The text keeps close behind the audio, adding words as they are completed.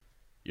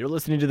You're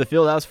listening to the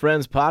Fieldhouse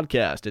Friends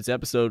podcast. It's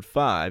episode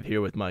 5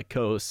 here with my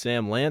co-host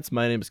Sam Lance.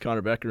 My name is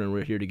Conner Becker, and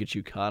we're here to get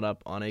you caught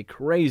up on a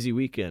crazy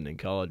weekend in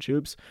college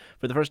hoops.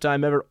 For the first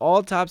time ever,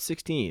 all top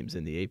 6 teams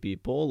in the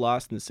AP poll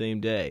lost in the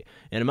same day,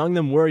 and among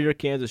them were your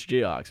Kansas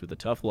Jayhawks with a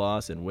tough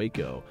loss in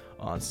Waco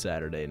on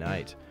Saturday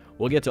night.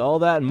 We'll get to all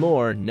that and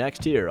more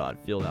next here on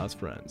Fieldhouse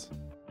Friends.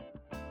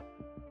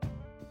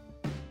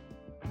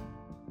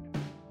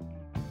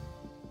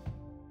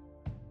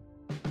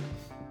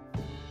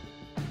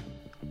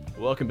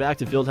 Welcome back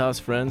to Fieldhouse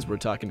Friends. We're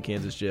talking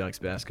Kansas Jayhawks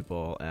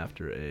basketball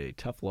after a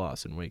tough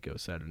loss in Waco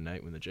Saturday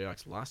night when the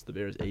Jayhawks lost the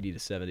Bears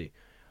 80-70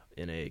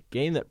 in a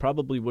game that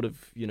probably would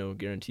have,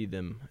 guaranteed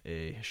them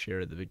a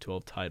share of the Big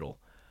 12 title.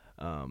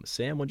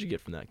 Sam, what'd you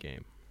get from that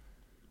game?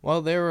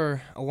 Well, there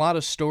were a lot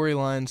of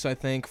storylines, I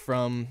think,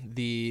 from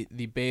the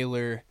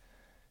Baylor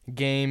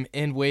game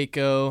in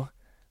Waco.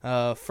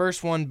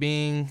 First one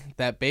being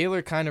that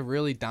Baylor kind of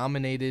really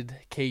dominated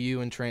KU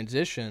in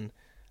transition.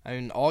 I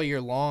mean, all year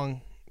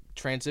long,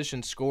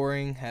 transition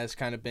scoring has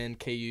kind of been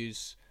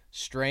KU's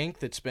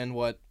strength. It's been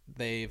what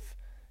they've,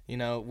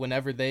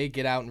 whenever they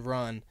get out and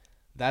run,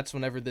 that's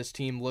whenever this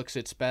team looks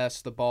its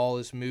best. The ball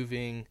is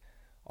moving,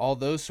 all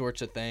those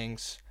sorts of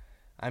things.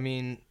 I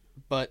mean,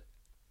 but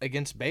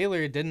against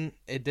Baylor, it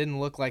didn't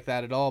look like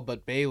that at all,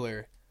 but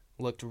Baylor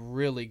looked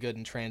really good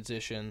in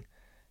transition.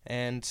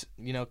 And,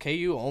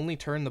 KU only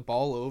turned the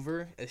ball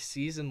over a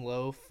season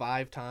low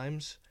 5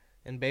 times,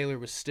 and Baylor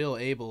was still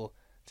able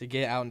to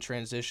get out in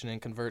transition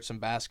and convert some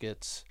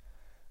baskets.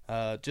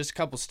 Just a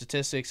couple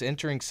statistics.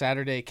 Entering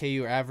Saturday,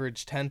 KU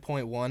averaged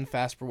 10.1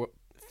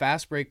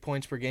 fast break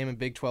points per game in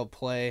Big 12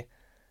 play.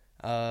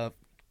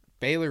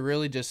 Baylor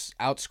really just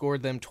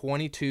outscored them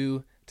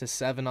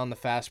 22-7 on the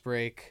fast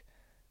break,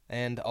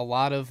 and a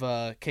lot of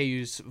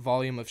KU's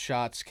volume of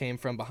shots came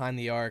from behind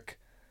the arc.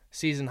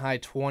 Season high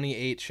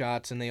 28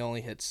 shots, and they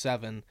only hit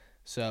 7.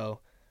 So,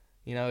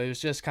 it was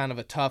just kind of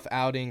a tough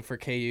outing for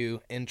KU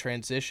in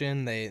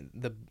transition.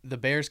 The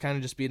Bears kind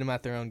of just beat them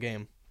at their own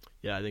game.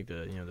 Yeah, I think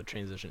the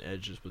transition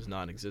edge just was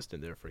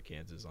non-existent there for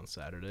Kansas on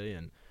Saturday,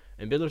 and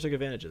Baylor took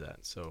advantage of that.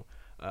 So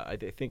I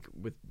think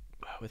with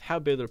how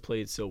Baylor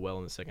played so well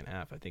in the second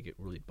half, I think it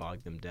really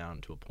bogged them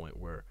down to a point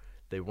where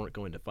they weren't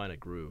going to find a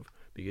groove,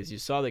 because you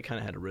saw they kind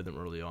of had a rhythm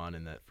early on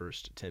in that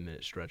first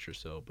 10-minute stretch or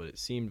so, but it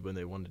seemed when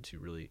they wanted to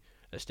really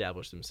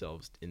establish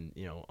themselves in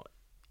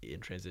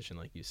transition,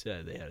 like you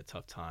said, they had a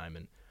tough time,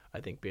 and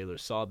I think Baylor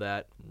saw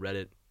that, read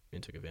it,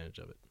 and took advantage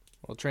of it.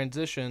 Well,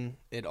 transition,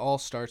 it all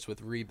starts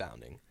with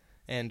rebounding.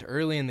 And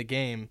early in the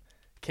game,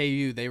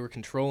 KU, they were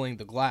controlling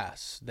the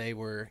glass. They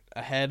were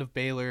ahead of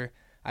Baylor.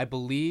 I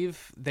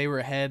believe they were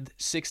ahead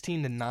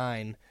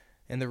 16-9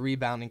 in the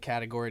rebounding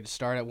category to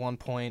start at one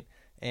point,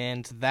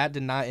 and that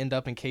did not end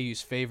up in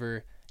KU's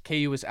favor.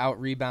 KU was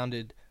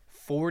out-rebounded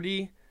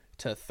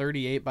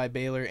 40-38 by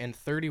Baylor and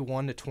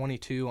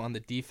 31-22 on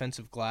the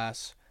defensive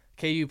glass.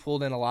 KU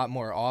pulled in a lot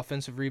more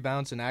offensive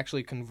rebounds and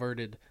actually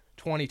converted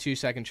 22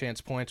 second chance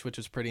points, which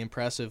was pretty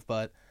impressive,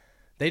 but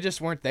they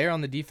just weren't there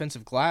on the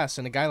defensive glass.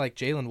 And a guy like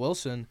Jalen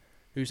Wilson,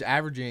 who's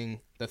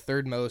averaging the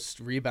 3rd most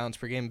rebounds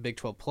per game in Big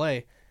 12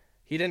 play,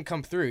 he didn't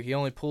come through. He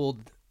only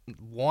pulled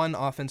one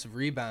defensive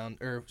rebound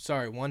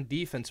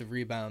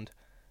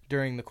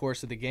during the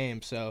course of the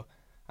game. So,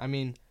 I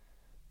mean,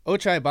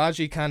 Ochai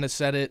Agbaji kind of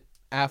said it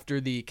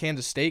after the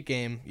Kansas State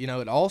game.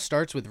 It all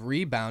starts with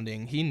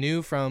rebounding. He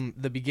knew from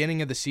the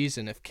beginning of the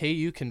season, if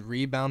KU can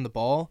rebound the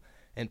ball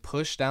and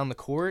push down the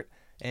court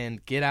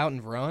and get out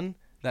and run,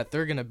 that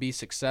they're going to be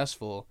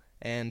successful.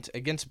 And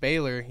against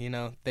Baylor,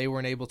 they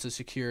weren't able to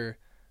secure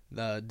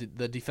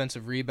the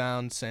defensive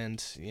rebounds,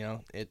 and,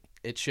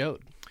 it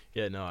showed.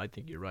 Yeah, no, I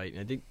think you're right.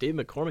 And I think Dave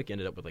McCormick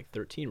ended up with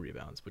 13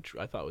 rebounds, which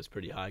I thought was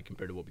pretty high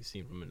compared to what we've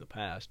seen from him in the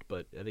past.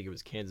 But I think it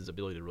was Kansas'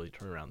 ability to really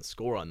turn around the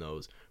score on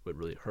those what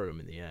really hurt them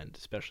in the end,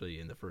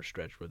 especially in the first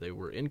stretch where they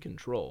were in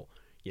control,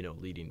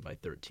 leading by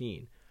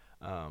 13.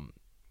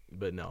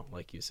 But no,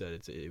 like you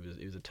said, it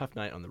was a tough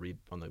night on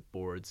the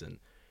boards, and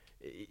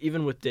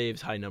even with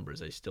Dave's high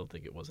numbers, I still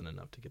think it wasn't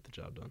enough to get the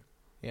job done.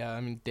 Yeah, I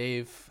mean,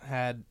 Dave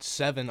had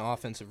 7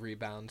 offensive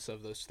rebounds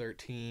of those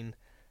 13.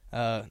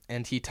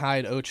 And he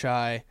tied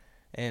Ochai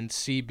and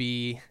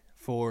CB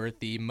for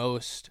the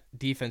most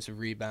defensive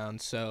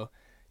rebounds. So,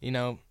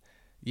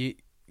 you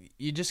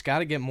just got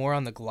to get more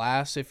on the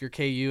glass if you're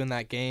KU in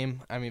that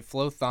game. I mean,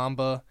 Flo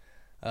Thamba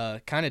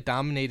kind of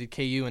dominated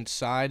KU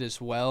inside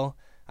as well.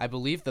 I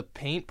believe the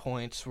paint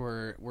points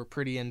were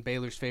pretty in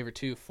Baylor's favor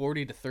too,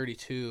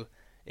 40-32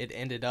 it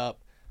ended up.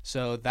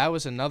 So that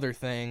was another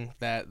thing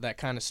that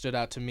kind of stood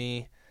out to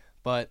me.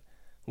 But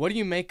what do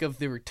you make of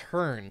the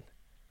return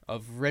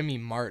of Remy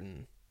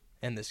Martin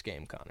in this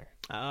game, Connor?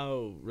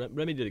 Oh,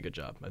 Remy did a good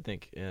job, I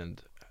think,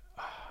 and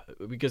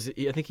because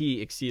I think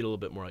he exceeded a little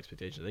bit more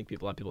expectations. I think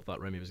a lot of people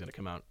thought Remy was going to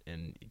come out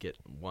and get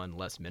 1,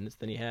 less minutes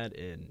than he had,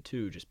 and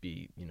 2, just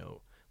be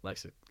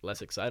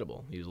less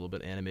excitable. He was a little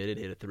bit animated,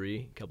 hit a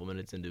 3 a couple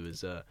minutes into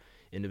his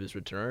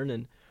return,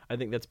 and I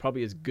think that's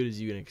probably as good as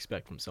you can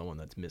expect from someone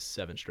that's missed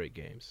 7 straight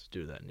games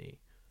due to that knee.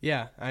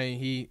 Yeah,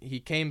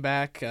 he came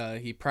back.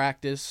 He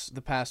practiced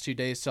the past 2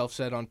 days,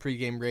 self-said on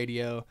pregame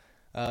radio.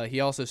 He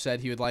also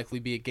said he would likely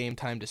be a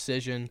game-time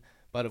decision,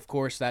 but of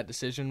course that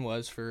decision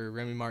was for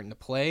Remy Martin to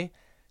play.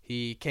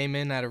 He came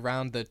in at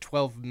around the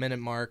 12-minute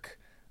mark.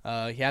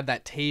 He had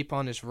that tape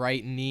on his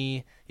right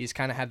knee. He's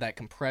kind of had that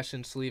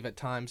compression sleeve at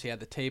times. He had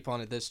the tape on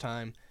it this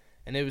time,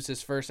 and it was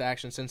his first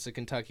action since the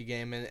Kentucky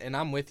game. And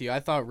I'm with you. I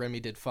thought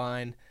Remy did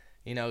fine.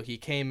 He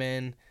came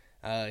in.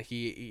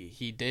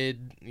 He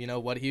did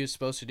what he was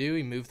supposed to do.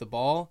 He moved the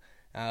ball.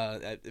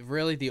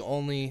 Really, the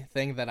only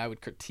thing that I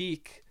would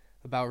critique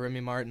about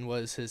Remy Martin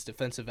was his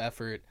defensive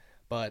effort.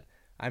 But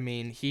I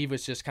mean, he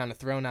was just kind of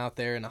thrown out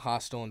there in a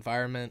hostile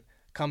environment,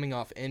 coming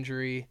off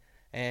injury,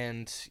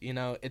 and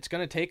it's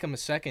going to take him a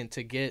second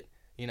to get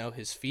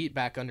his feet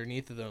back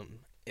underneath of them,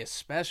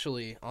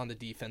 especially on the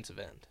defensive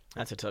end.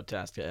 That's a tough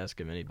task to ask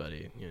of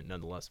anybody.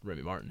 Nonetheless,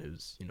 Remy Martin,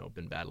 who's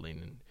been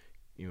battling and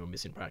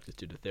missing practice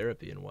due to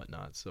therapy and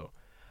whatnot. So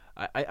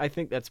I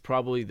think that's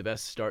probably the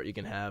best start you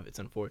can have. It's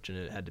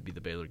unfortunate it had to be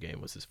the Baylor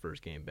game was his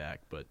first game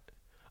back, but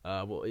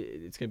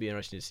it's going to be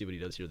interesting to see what he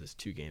does here this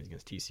 2 games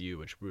against TCU,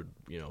 which were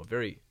a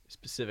very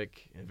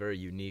specific and very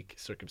unique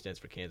circumstance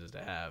for Kansas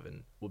to have,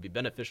 and will be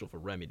beneficial for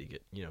Remy to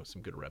get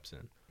some good reps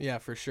in. Yeah,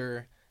 for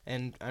sure.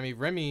 And I mean,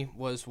 Remy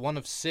was one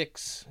of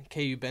 6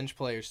 KU bench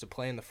players to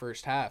play in the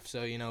first half.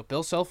 So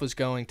Bill Self was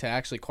going to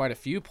actually quite a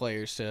few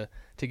players to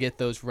get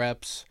those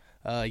reps.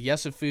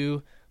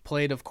 Yesufu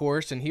played, of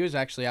course, and he was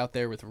actually out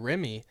there with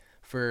Remy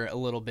for a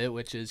little bit,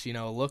 which is,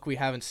 a look we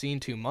haven't seen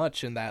too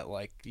much, in that,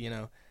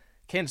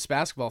 Kansas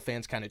basketball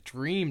fans kind of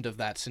dreamed of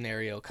that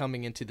scenario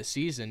coming into the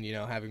season,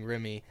 having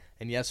Remy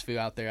and Yesufu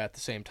out there at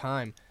the same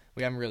time.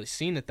 We haven't really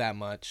seen it that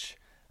much.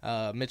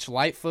 Mitch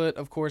Lightfoot,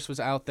 of course, was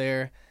out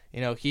there.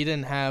 He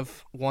didn't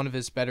have one of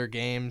his better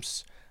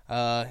games.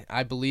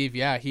 I believe,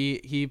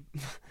 he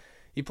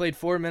he played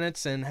 4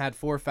 minutes and had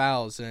 4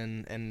 fouls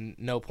and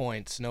no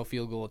points, no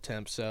field goal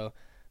attempts. So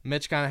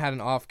Mitch kind of had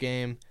an off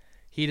game.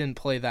 He didn't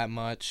play that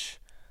much.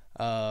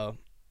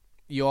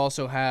 You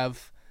also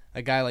have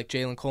a guy like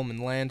Jalen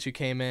Coleman-Lands who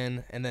came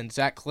in, and then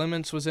Zach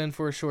Clements was in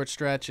for a short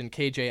stretch, and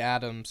KJ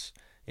Adams.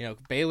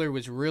 Baylor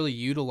was really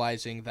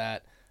utilizing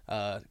that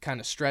kind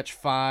of stretch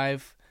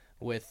 5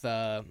 with,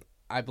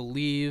 I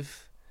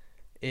believe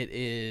it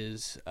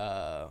is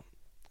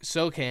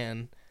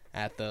SoCan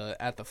at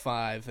the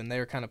 5, and they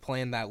were kind of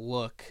playing that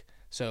look.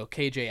 So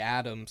KJ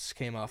Adams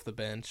came off the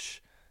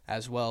bench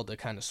as well to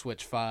kind of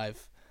switch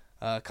 5.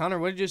 Connor,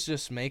 what did you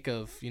just make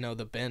of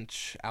the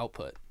bench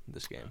output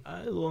this game?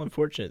 A little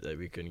unfortunate that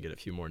we couldn't get a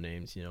few more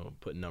names,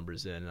 putting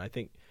numbers in. And I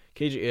think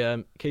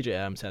KJ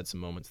Adams had some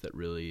moments that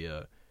really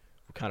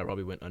kind of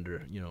probably went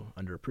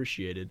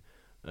underappreciated.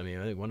 I mean,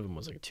 I think one of them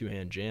was like a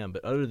 2-hand jam,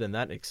 but other than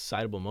that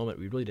excitable moment,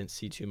 we really didn't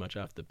see too much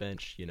off the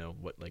bench.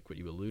 What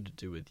you alluded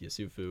to with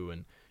Yesufu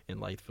and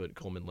Lightfoot,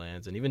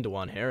 Coleman-Lands, and even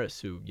DeJuan Harris,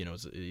 who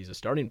he's a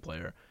starting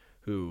player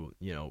who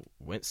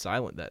went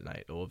silent that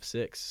night, 0 of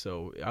 6.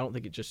 So I don't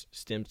think it just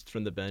stems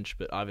from the bench,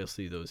 but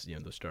obviously those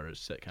those starters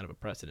set kind of a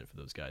precedent for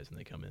those guys when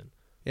they come in.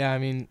 Yeah, I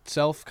mean,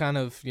 Self kind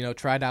of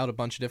tried out a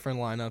bunch of different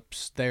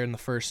lineups there in the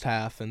first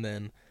half, and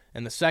then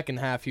in the second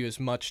half he was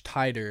much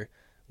tighter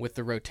with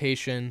the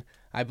rotation.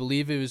 I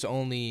believe it was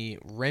only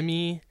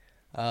Remy,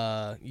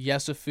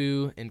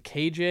 Yesufu, and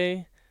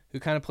KJ who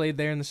kind of played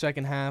there in the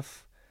second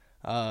half.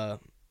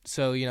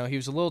 So, he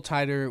was a little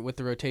tighter with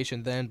the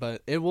rotation then,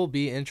 but it will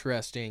be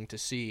interesting to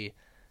see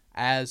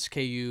as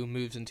KU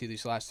moves into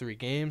these last 3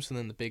 games and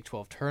then the Big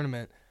 12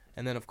 tournament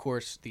and then, of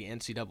course, the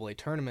NCAA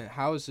tournament.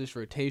 How is this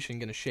rotation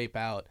going to shape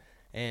out?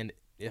 And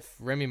if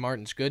Remy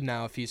Martin's good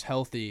now, if he's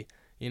healthy,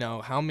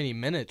 how many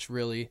minutes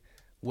really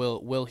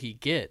will he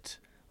get?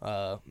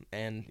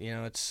 And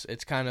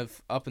it's kind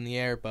of up in the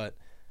air, but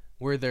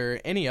were there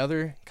any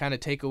other kind of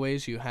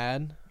takeaways you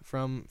had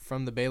from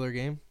the Baylor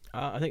game?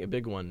 I think a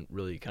big one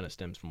really kind of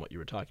stems from what you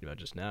were talking about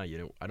just now.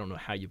 I don't know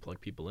how you plug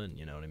people in,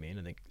 you know what I mean?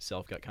 I think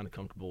Self got kind of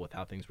comfortable with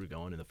how things were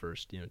going in the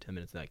first 10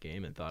 minutes of that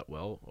game and thought,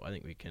 well, I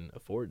think we can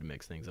afford to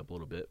mix things up a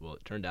little bit. Well,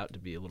 it turned out to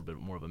be a little bit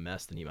more of a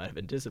mess than he might have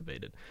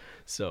anticipated.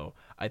 So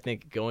I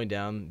think going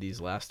down these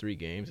last 3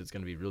 games, it's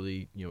going to be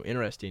really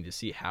interesting to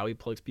see how he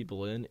plugs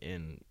people in,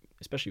 and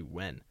especially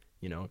when,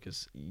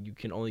 because you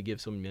can only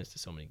give so many minutes to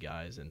so many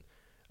guys, and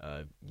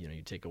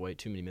you take away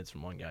too many minutes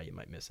from one guy, you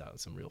might miss out on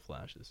some real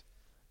flashes.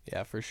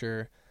 Yeah, for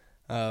sure.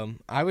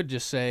 I would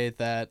just say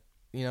that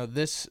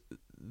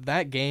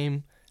that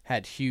game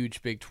had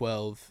huge Big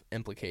 12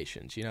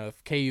 implications.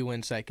 If KU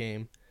wins that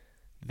game,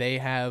 they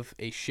have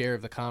a share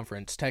of the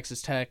conference.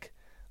 Texas Tech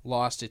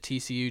lost to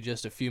TCU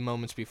just a few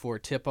moments before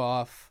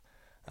tip-off.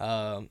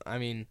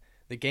 The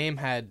game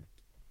had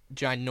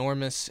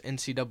ginormous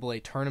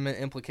NCAA tournament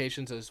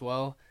implications as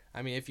well.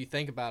 I mean, if you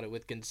think about it,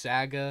 with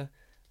Gonzaga,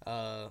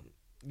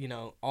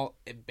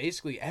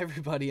 basically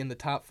everybody in the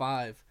top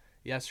 5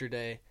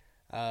 yesterday,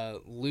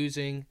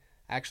 losing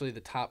actually the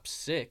top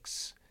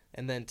 6,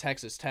 and then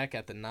Texas Tech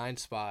at the 9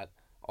 spot,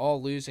 all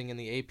losing in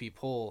the AP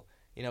poll.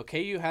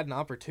 KU had an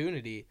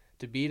opportunity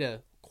to beat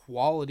a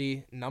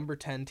quality number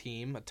 10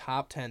 team, a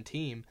top 10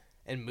 team,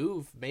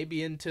 move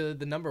maybe into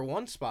the number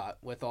 1 spot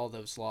with all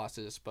those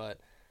losses. But,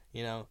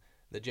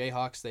 the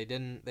Jayhawks, they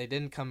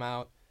didn't come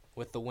out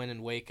with the win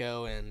in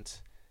Waco, and,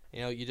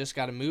 you just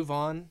got to move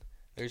on.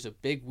 There's a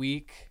big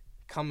week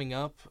coming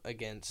up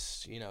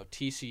against,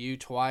 TCU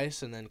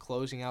twice, and then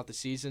closing out the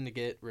season to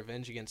get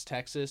revenge against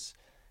Texas.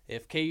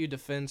 If KU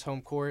defends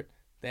home court,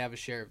 they have a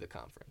share of the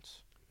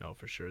conference. No,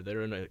 for sure.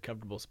 They're in a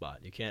comfortable spot.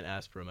 You can't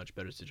ask for a much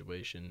better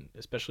situation,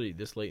 especially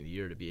this late in the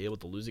year, to be able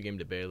to lose a game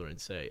to Baylor and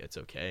say, it's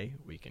okay.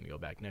 We can go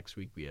back next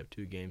week. We have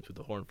 2 games with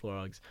the Horned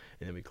Frogs,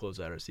 and then we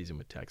close out our season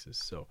with Texas.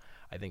 So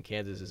I think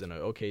Kansas is in an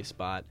okay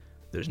spot.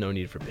 There's no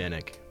need for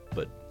panic,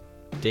 but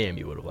damn,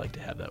 you would have liked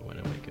to have that win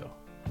in Waco.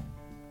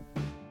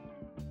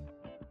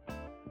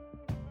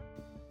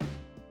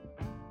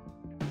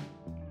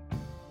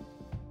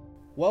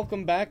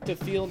 Welcome back to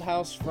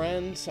Fieldhouse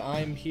Friends.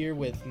 I'm here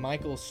with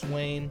Michael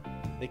Swain,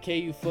 the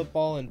KU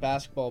football and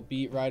basketball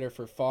beat writer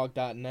for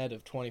Fog.net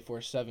of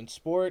 24/7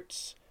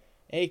 Sports,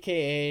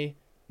 a.k.a.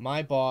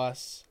 my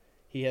boss.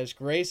 He has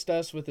graced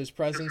us with his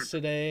presence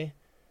today.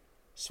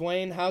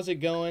 Swain, how's it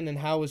going, and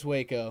how was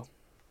Waco?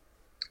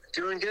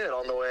 Doing good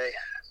on the way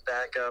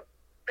back up,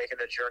 making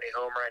the journey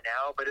home right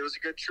now, but it was a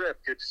good trip.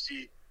 Good to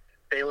see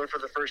Baylor for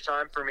the first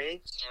time for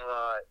me.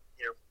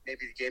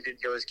 Maybe the game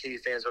didn't go as KU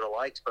fans would have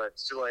liked, but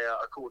still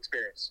a cool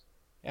experience.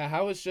 Yeah,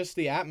 how was just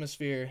the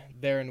atmosphere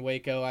there in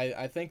Waco?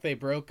 I think they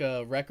broke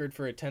a record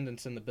for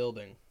attendance in the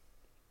building.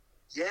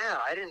 Yeah,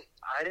 I didn't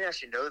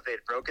actually know that they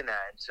had broken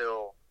that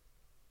until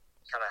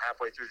kind of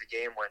halfway through the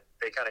game when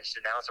they kind of just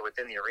announced it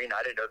within the arena.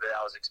 I didn't know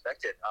that was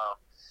expected.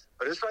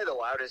 But it was probably the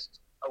loudest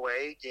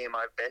away game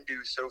I've been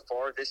to so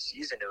far this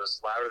season. It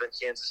was louder than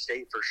Kansas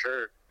State for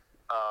sure.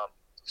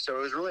 So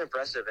it was really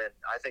impressive, and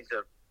I think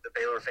the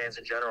Baylor fans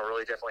in general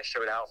really definitely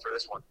showed out for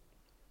this one.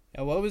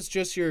 Yeah, what was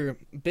just your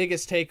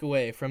biggest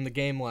takeaway from the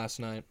game last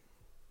night?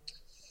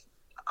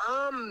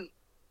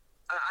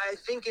 I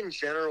think in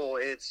general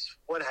it's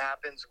what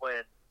happens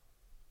when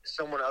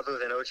someone other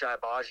than Ochai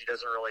Agbaji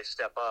doesn't really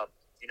step up.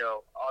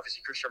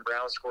 Obviously Christian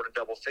Brown scored in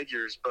double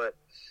figures, but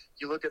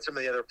you look at some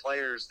of the other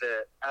players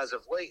that as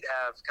of late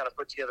have kind of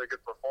put together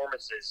good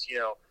performances.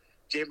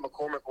 David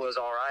McCormick was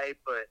all right,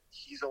 but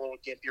he's a little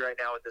gimpy right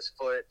now with his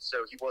foot,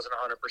 so he wasn't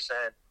 100%.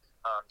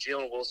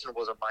 Jalen Wilson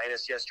was a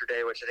minus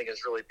yesterday, which I think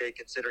is really big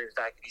considering the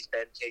fact that he's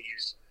been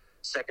KU's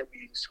second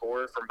leading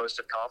scorer for most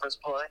of conference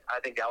play. I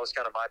think that was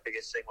kind of my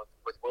biggest thing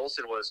with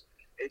Wilson was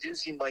it didn't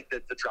seem like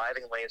the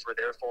driving lanes were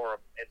there for him,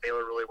 and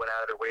Baylor really went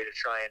out of their way to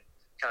try and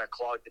kind of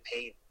clog the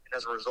paint. And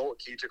as a result,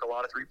 KU took a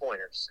lot of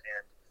three-pointers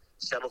and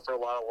settled for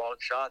a lot of long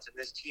shots. And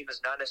this team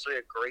is not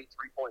necessarily a great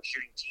three-point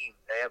shooting team.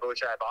 They have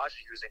Ochai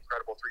Agbaji, who's an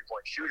incredible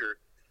three-point shooter.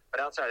 But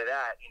outside of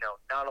that,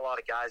 not a lot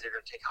of guys are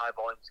going to take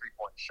high-volume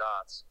three-point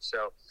shots.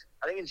 So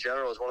I think in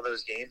general it's one of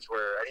those games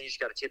where I think you just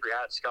got to tip your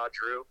hat to Scott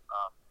Drew.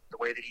 The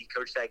way that he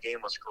coached that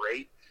game was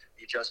great.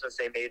 The adjustments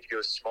they made to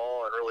go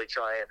small and really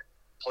try and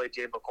play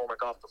David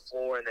McCormick off the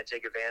floor and then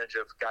take advantage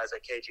of guys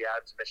like KJ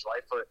Adams and Mitch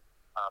Lightfoot.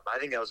 I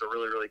think that was a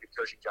really, really good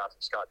coaching job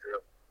from Scott Drew.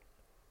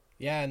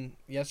 Yeah, and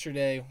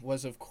yesterday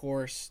was, of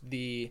course,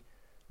 the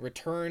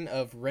return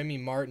of Remy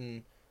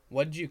Martin.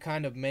 What did you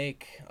kind of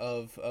make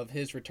of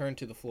his return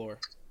to the floor?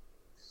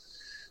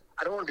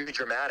 I don't want to be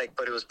dramatic,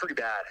 but it was pretty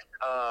bad.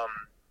 I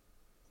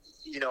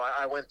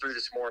went through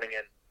this morning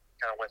and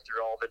kind of went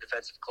through all the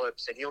defensive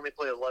clips, and he only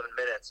played 11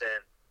 minutes,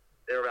 and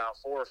there were about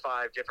 4 or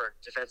 5 different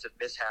defensive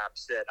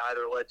mishaps that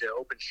either led to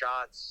open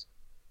shots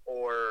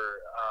or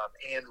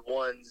and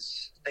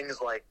ones, things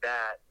like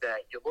that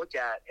you look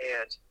at,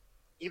 and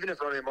even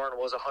if Remy Martin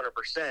was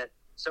 100%,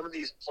 some of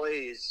these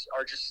plays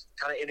are just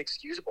kind of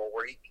inexcusable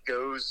where he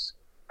goes,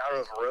 I don't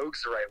know if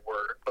rogue's the right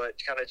word, but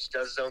kind of just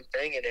does his own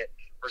thing, and it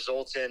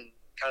results in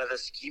kind of the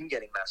scheme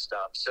getting messed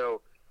up.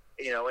 So,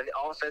 and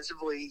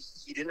offensively,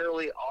 he didn't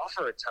really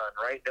offer a ton,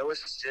 right? No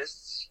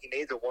assists. He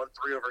made the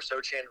 1-3 over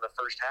Sochan in the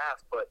first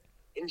half, but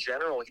in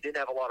general, he didn't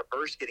have a lot of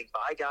burst getting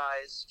by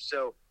guys.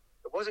 So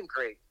it wasn't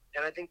great.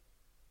 And I think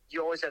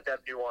you always have to have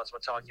nuance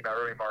when talking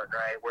about Remy Martin,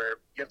 right? Where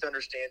you have to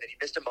understand that he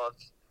missed a month,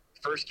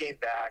 first game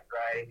back,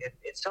 right?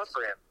 It's tough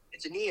for him.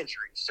 It's a knee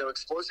injury, so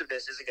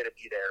explosiveness isn't going to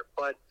be there.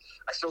 But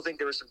I still think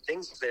there were some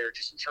things there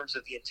just in terms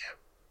of the intent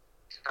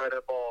of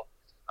the ball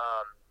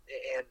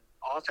and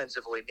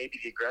offensively, maybe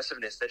the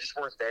aggressiveness that just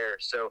weren't there.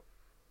 So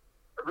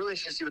I really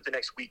should see what the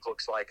next week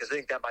looks like because I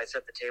think that might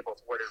set the table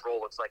for what his role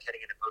looks like heading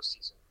into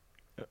postseason.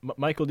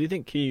 Michael, do you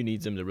think KU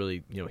needs him to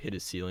really hit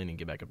his ceiling and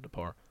get back up to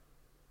par?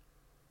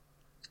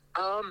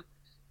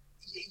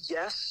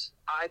 Yes.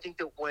 I think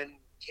that when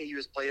KU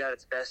has played at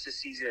its best this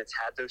season, it's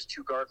had those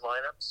 2 guard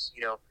lineups.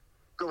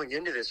 Going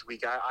into this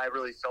week, I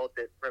really felt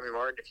that Remy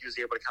Martin, if he was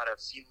able to kind of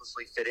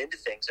seamlessly fit into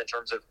things in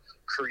terms of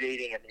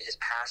creating and his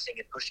passing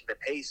and pushing the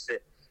pace,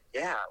 that,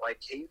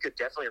 KU could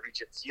definitely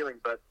reach its ceiling.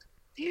 But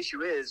the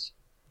issue is,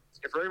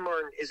 if Remy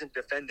Martin isn't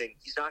defending,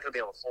 he's not going to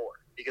be on the floor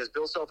because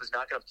Bill Self is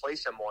not going to play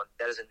someone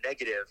that is a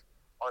negative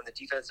on the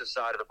defensive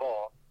side of the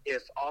ball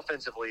if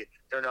offensively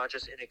they're not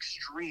just an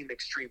extreme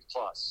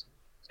plus.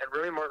 And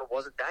Remy Martin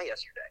wasn't that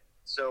yesterday.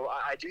 So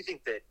I do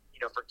think that,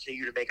 for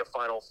KU to make a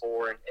Final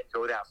Four and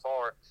go that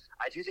far,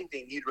 I do think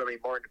they need Remy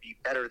Martin to be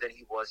better than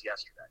he was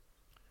yesterday.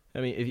 I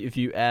mean, if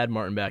you add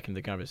Martin back into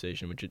the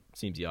conversation, which it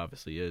seems he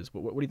obviously is,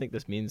 what do you think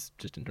this means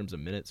just in terms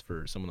of minutes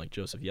for someone like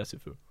Joseph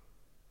Yesufu?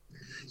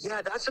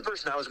 Yeah, that's the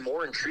person I was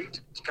more intrigued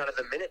to kind of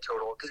the minute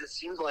total, because it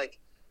seemed like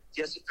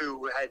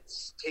Yesufu had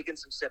taken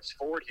some steps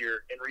forward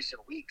here in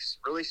recent weeks,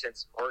 really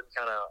since Martin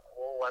kind of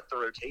left the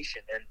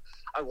rotation. And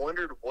I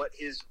wondered what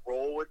his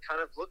role would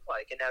kind of look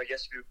like. And now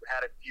Yesufu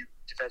had a few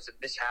defensive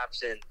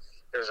mishaps, and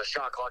there's a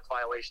shot clock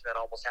violation that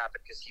almost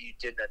happened because he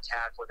didn't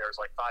attack when there was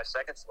like 5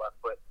 seconds left.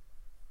 But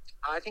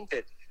I think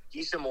that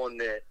he's someone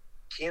that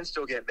can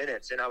still get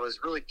minutes. And I was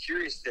really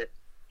curious that,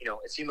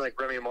 it seemed like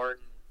Remy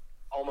Martin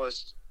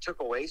almost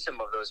took away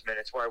some of those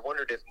minutes, where I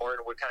wondered if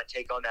Martin would kind of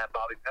take on that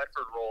Bobby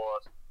Petford role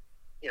of,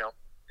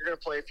 you're going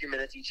to play a few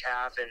minutes each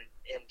half and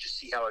just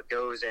see how it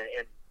goes. And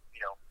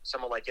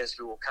someone like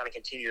Yesufu will kind of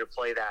continue to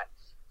play that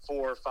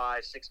 4,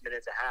 5, 6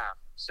 minutes a half.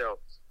 So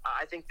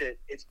I think that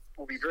it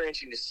will be very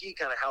interesting to see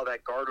kind of how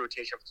that guard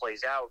rotation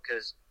plays out,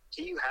 because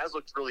KU has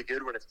looked really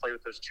good when it's played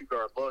with those 2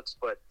 guard looks,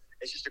 but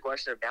it's just a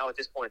question of now at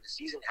this point in the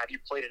season, have you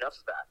played enough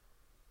of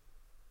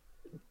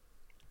that?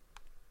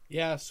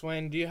 Yeah,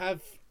 Swain, do you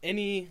have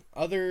any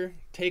other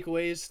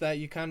takeaways that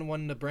you kind of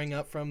wanted to bring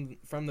up from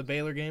the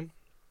Baylor game?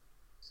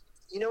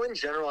 In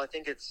general, I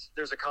think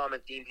there's a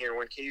common theme here.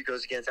 When KU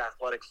goes against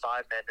athletic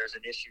 5-men, there's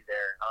an issue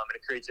there, and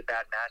it creates a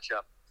bad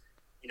matchup.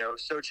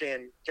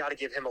 Sochan, got to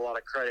give him a lot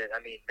of credit.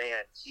 I mean,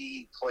 man,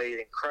 he played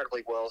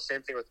incredibly well.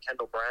 Same thing with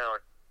Kendall Brown.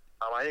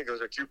 I think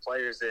those are 2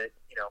 players that,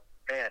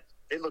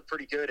 they look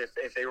pretty good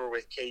if they were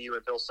with KU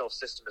and Bill Self's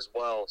system as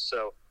well.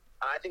 So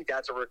I think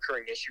that's a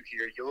recurring issue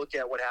here. You look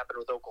at what happened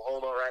with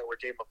Oklahoma, right, where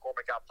Dave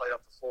McCormick got played off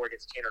the floor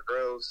against Tanner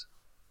Groves.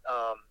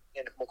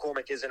 And if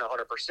McCormick isn't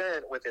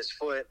 100% with his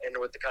foot and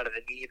with the kind of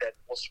the knee that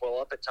will swell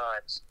up at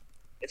times,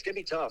 it's going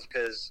to be tough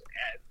because,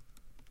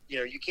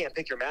 you can't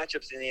pick your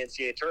matchups in the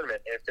NCAA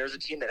tournament. And if there's a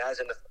team that has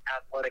an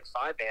athletic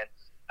 5-man,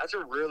 that's a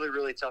really,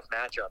 really tough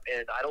matchup.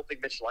 And I don't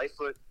think Mitch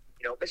Lightfoot,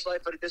 Mitch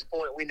Lightfoot at this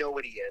point, we know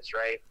what he is,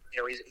 right?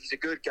 He's a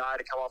good guy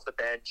to come off the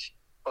bench.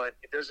 But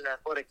if there's an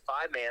athletic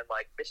 5-man,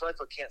 like Mitch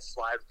Lightfoot can't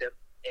slide with him,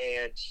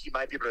 and he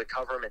might be able to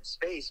cover him in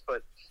space.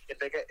 But if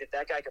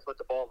that guy can put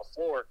the ball on the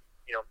floor,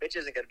 Mitch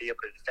isn't going to be able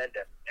to defend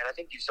him. And I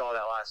think you saw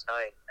that last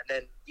night. And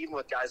then even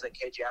with guys like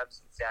KJ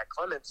Adams and Zach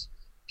Clements,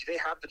 do they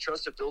have the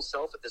trust of Bill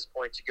Self at this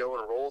point to go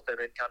and roll with them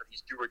in kind of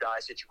these do-or-die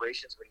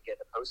situations when you get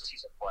into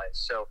postseason play?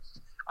 So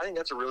I think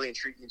that's a really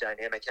intriguing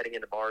dynamic heading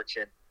into March,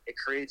 and it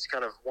creates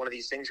kind of one of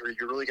these things where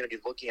you're really going to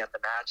be looking at the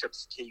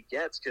matchups KU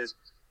gets, because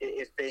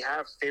if they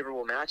have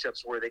favorable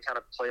matchups where they kind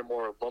of play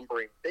more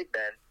lumbering big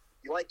men,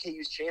 you like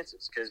KU's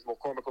chances because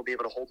McCormick will be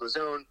able to hold his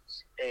own,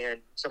 and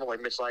someone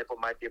like Mitch Lightfoot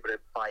might be able to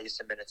buy you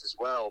some minutes as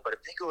well. But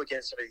if they go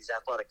against some of these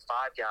athletic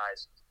 5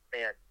 guys,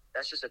 man,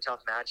 that's just a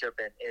tough matchup,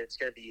 and it's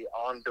going to be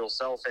on Bill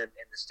Self and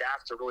the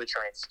staff to really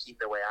try and scheme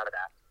their way out of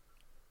that.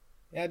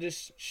 Yeah,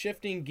 just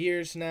shifting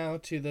gears now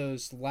to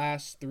those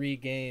last 3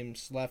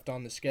 games left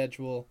on the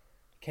schedule.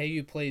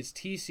 KU plays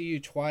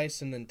TCU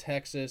twice and then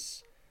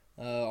Texas.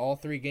 All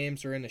 3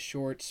 games are in a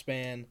short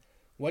span.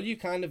 What do you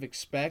kind of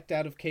expect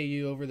out of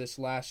KU over this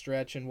last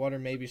stretch, and what are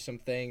maybe some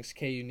things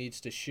KU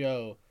needs to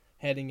show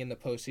heading into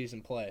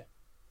postseason play?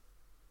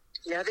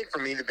 Yeah, I think for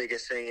me the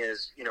biggest thing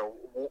is,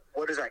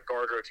 what does that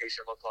guard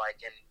rotation look like,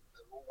 and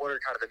what are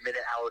kind of the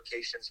minute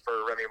allocations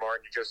for Remy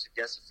Martin and Joseph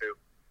Yesufu?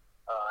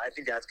 I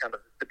think that's kind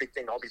of the big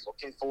thing I'll be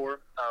looking for.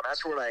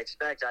 As for what I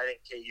expect, I think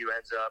KU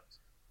ends up,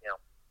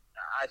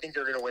 I think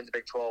they're going to win the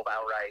Big 12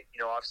 outright.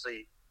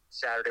 Obviously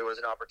Saturday was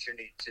an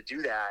opportunity to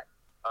do that,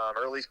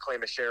 or at least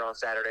claim a share on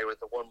Saturday with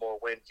the one more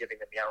win, giving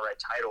them the outright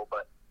title.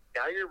 But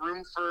now your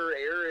room for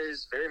error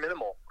is very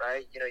minimal,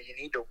 right? You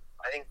need to,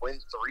 I think, win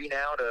 3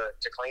 now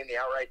to claim the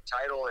outright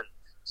title. And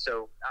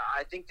so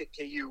I think that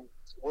KU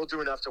will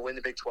do enough to win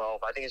the Big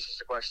 12. I think it's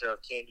just a question of,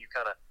 can you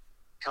kind of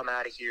come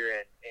out of here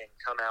and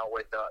come out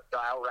with the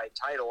outright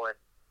title? And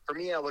for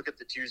me, I look at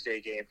the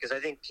Tuesday game because I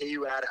think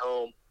KU at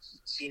home,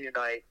 senior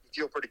night, you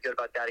feel pretty good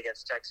about that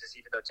against Texas,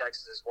 even though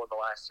Texas has won the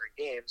last 3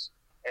 games.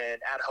 And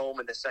at home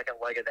in the second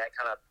leg of that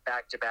kind of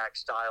back-to-back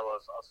style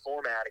of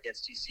format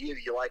against TCU,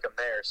 you like them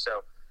there.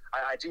 So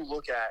I do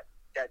look at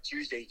that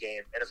Tuesday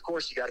game. And, of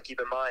course, you got to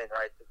keep in mind,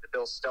 right, the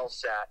Bill Self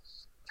stat,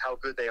 how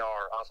good they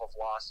are off of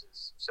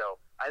losses. So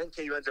I think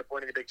KU ends up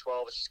winning the Big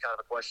 12. It's just kind of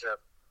a question of,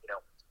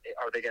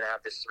 are they going to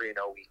have this 3-0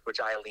 week, which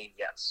I lean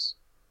yes.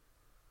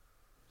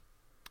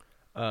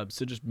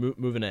 So just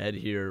moving ahead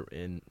here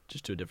and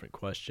just to a different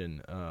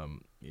question,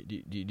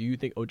 do you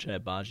think Ochai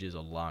Agbaji is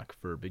a lock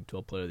for Big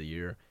 12 Player of the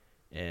Year?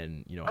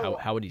 And,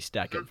 how would he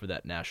stack up for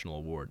that national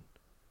award?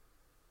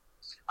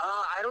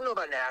 I don't know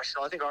about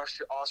national. I think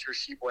Oscar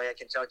Tshiebwe at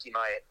Kentucky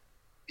might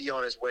be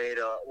on his way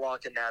to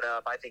locking that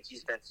up. I think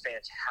he's been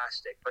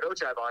fantastic. But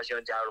Ochai Agbaji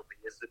undoubtedly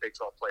is the Big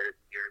 12 Player of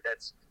the Year.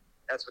 That's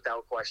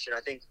without question. I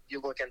think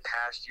you look in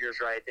past years,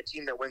 right, the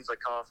team that wins the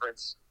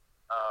conference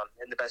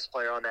and the best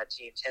player on that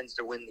team tends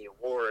to win the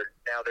award.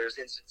 Now, there's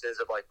instances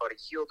of, like, Buddy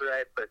Hield,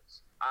 right? But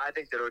I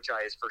think that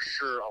Ochai is for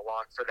sure a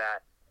lock for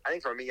that. I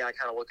think for me, I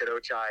kind of look at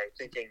Ochai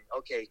thinking,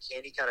 okay,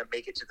 can he kind of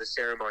make it to the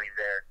ceremony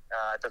there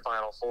at the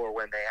Final Four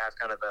when they have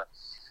kind of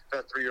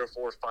the 3 or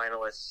 4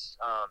 finalists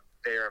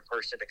there in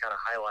person to kind of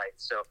highlight.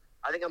 So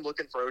I think I'm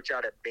looking for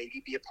Ochai to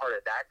maybe be a part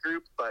of that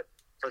group, but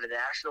for the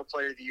National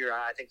Player of the Year,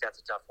 I think that's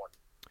a tough one.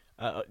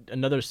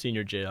 Another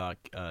senior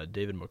Jayhawk,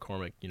 David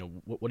McCormick.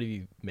 What have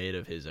you made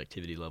of his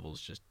activity levels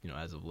just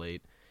as of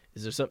late?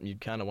 Is there something you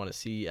kind of want to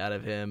see out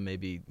of him?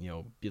 Maybe be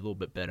a little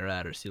bit better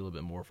at, or see a little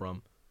bit more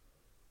from?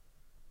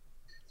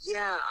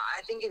 Yeah,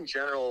 I think in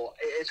general,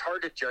 it's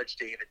hard to judge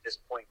Dave at this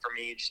point for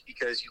me, just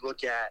because you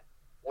look at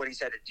what he's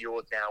had to deal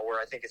with now,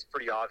 where I think it's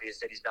pretty obvious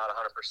that he's not 100%,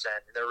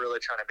 and they're really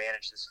trying to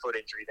manage this foot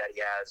injury that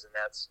he has, and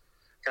that's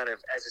kind of,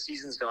 as the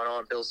season's gone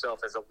on, Bill Self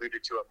has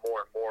alluded to it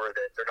more and more,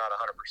 that they're not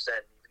 100%,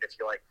 even if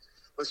you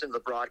listen to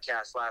the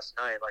broadcast last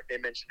night, they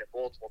mentioned it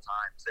multiple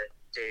times that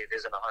Dave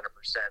isn't 100%.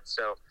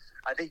 So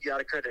I think you got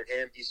to credit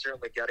him. He's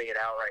certainly gutting it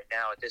out right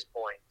now at this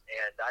point,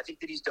 and I think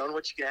that he's done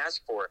what you can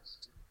ask for.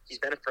 He's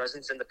been a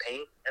presence in the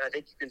paint, and I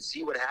think you can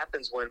see what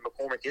happens when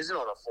McCormick isn't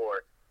on the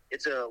floor.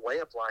 It's a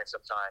layup line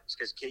sometimes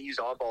because KU's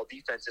on-ball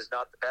defense is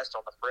not the best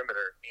on the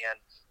perimeter, and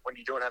when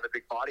you don't have a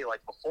big body like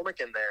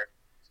McCormick in there,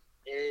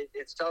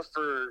 it's tough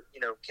for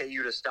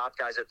KU to stop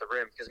guys at the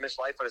rim, because Mitch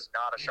Lightfoot is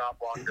not a shot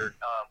blocker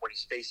when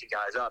he's facing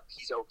guys up.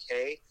 He's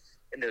okay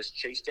in those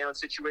chase down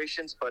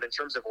situations, but in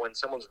terms of when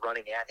someone's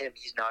running at him,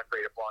 he's not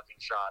great at blocking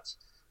shots.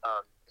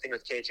 I think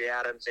with KJ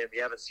Adams, and we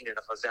haven't seen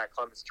enough of Zach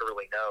Clemens to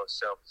really know.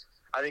 So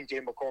I think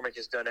Dave McCormick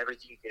has done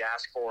everything you could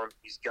ask for him.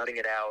 He's gutting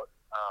it out,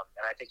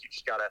 and I think you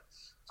just gotta,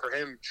 for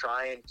him,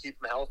 try and keep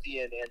him healthy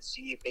and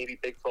see if maybe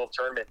Big 12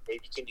 tournament.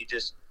 Maybe can you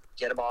just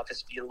get him off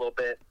his feet a little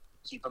bit?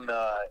 Keep him.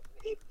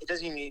 It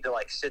doesn't even need to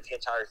sit the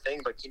entire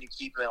thing, but can you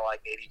keep him at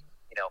maybe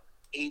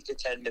 8 to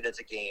 10 minutes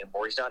a game,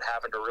 where he's not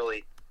having to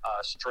really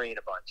strain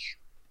a bunch.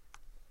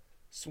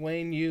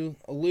 Swain, you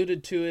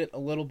alluded to it a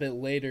little bit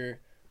earlier,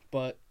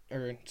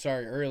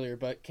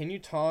 but can you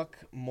talk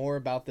more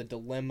about the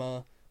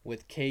dilemma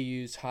with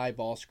KU's high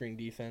ball screen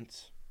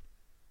defense?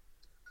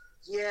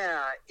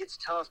 Yeah, it's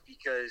tough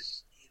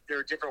because there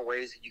are different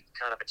ways that you can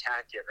kind of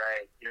attack it,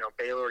 right?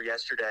 Baylor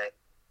yesterday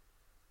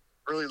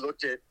really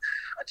looked at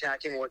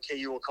attacking what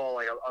KU will call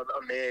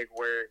a MIG,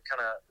 where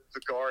kind of the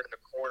guard in the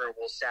corner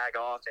will sag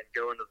off and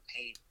go into the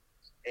paint.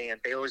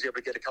 And Baylor was able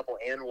to get a couple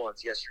and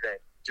ones yesterday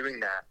doing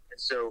that. And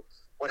so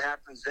what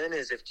happens then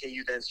is, if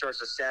KU then starts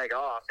to sag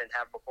off and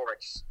have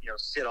McCormick,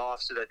 sit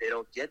off so that they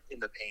don't get in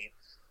the paint,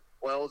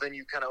 well, then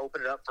you kind of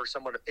open it up for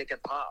someone to pick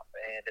and pop.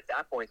 And at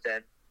that point,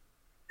 then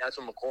that's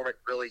when McCormick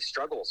really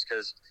struggles,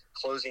 because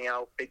closing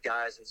out big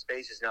guys in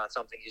space is not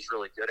something he's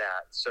really good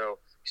at. So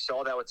you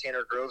saw that with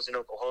Tanner Groves in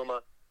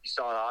Oklahoma. You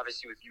saw it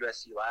obviously with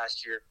USC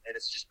last year. And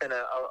it's just been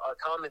a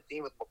common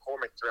theme with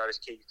McCormick throughout his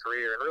KU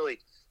career, and really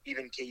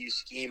even KU's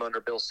scheme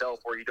under Bill Self,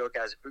 where Udoka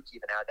Azubuike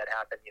even had that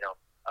happen,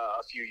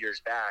 a few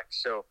years back.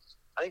 So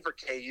I think for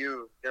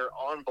KU, their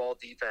on-ball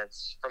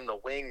defense from the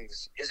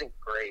wings isn't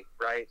great,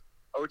 right?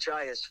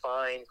 Ochai is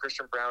fine.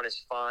 Christian Brown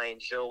is fine.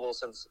 Jill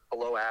Wilson's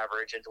below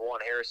average. And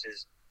DeJuan Harris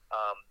is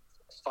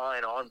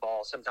fine on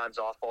ball. Sometimes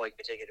off ball he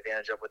can take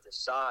advantage of with his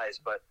size.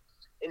 But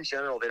in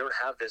general, they don't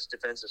have this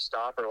defensive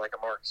stopper like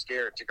a Mark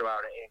Scared to go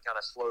out and kind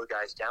of slow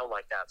guys down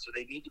like that. So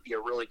they need to be a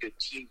really good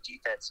team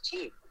defense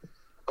team.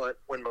 But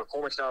when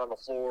McCormick's not on the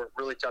floor,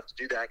 really tough to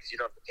do that because you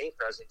don't have the paint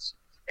presence.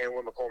 And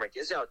when McCormick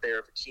is out there,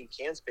 if a team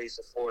can space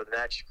the floor, then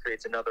that just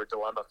creates another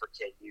dilemma for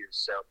KU.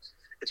 So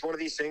it's one of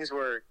these things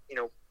where,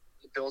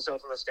 Bill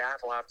Self and the staff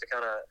will have to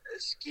kind of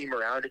scheme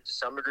around it to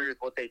some degree with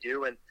what they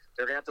do, and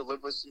they're going to have to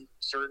live with some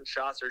certain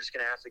shots. They're just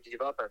going to have to give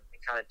up and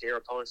kind of dare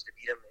opponents to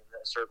beat them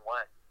in a certain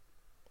way.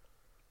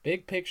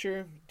 Big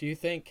picture, do you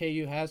think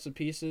KU has the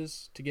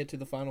pieces to get to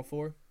the Final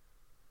Four?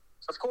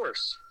 Of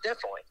course,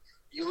 definitely.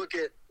 You look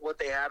at what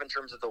they have in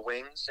terms of the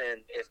wings,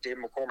 and if David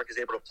McCormick is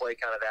able to play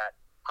kind of that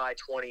high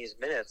 20s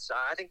minutes,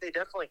 I think they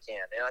definitely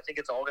can. And I think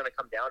it's all going to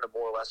come down to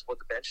more or less what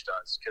the bench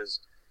does, because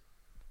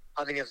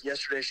I think if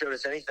yesterday showed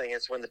us anything,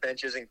 it's when the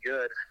bench isn't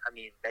good. I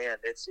mean, man,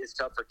 it's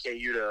tough for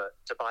KU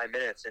to buy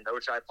minutes. And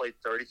Ochai played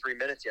 33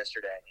 minutes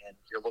yesterday, and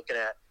you're looking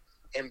at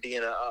him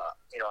being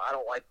I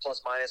don't like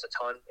plus minus a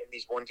ton in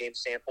these one-game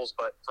samples,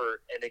 but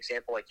for an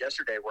example like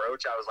yesterday where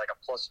Ochai was like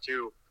a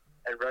 +2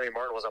 and Remy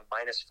Martin was a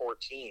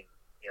 -14,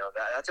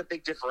 that's a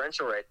big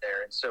differential right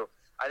there. And so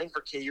I think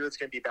for KU it's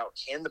going to be about,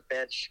 can the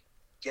bench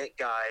get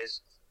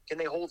guys, can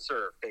they hold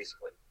serve,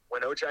 basically?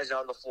 When Ochai's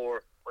not on the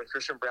floor, when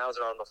Christian Brown's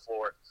not on the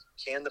floor,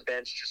 can the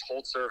bench just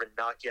hold serve and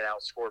not get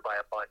outscored by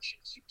a bunch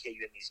and keep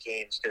KU in these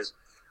games? Because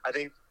I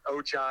think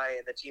Ochai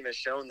and the team has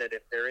shown that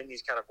if they're in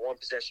these kind of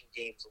one-possession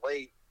games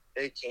late,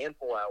 they can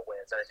pull out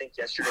wins. And I think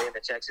yesterday in the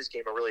Texas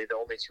game are really the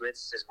only two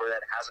instances where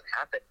that hasn't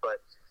happened.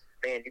 But,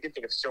 man, you can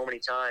think of so many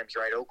times,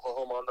 right?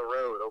 Oklahoma on the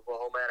road,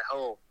 Oklahoma at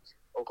home,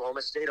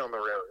 Oklahoma State on the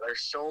road.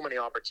 There's so many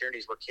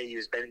opportunities where KU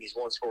has been in these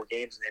one-score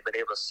games and they've been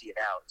able to see it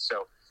out.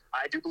 So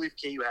I do believe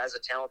KU has the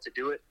talent to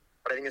do it.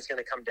 But I think it's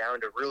going to come down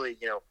to really,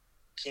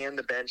 can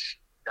the bench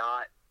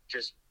not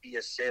just be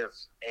a sieve,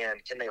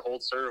 and can they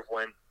hold serve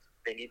when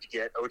they need to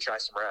get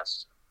Ochai some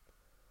rest?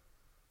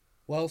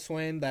 Well,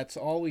 Swain, that's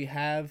all we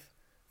have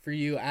for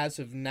you as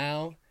of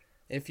now.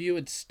 If you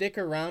would stick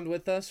around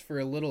with us for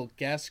a little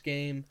guess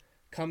game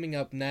coming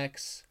up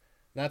next,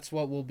 that's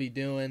what we'll be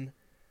doing.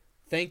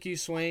 Thank you,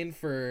 Swain,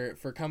 for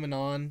coming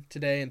on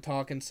today and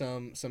talking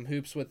some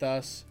hoops with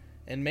us.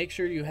 And make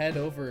sure you head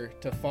over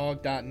to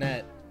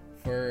fog.net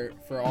for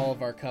all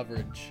of our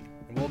coverage.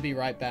 And we'll be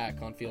right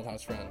back on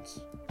Fieldhouse Friends.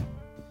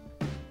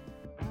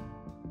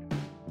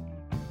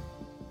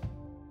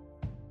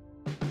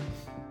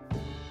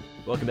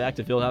 Welcome back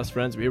to Fieldhouse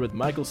Friends. We're here with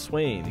Michael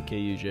Swain, the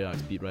KU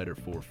Jayhawks beat writer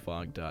for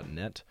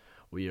fog.net.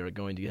 We are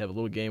going to have a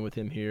little game with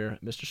him here.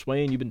 Mr.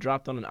 Swain, you've been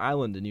dropped on an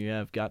island, and you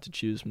have got to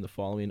choose from the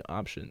following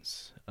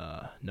options.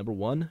 Number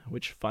 1,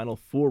 which Final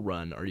Four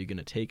run are you going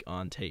to take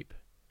on tape?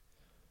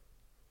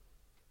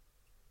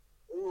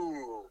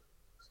 Ooh.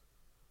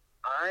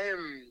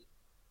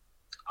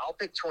 I'll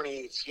pick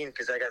 2018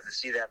 because I got to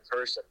see that in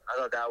person. I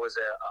thought that was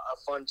a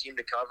fun team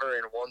to cover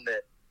and one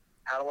that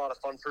had a lot of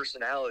fun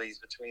personalities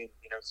between,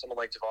 someone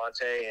like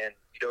Devontae and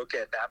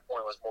Udoka at that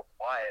point was more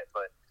quiet.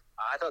 But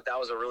I thought that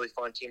was a really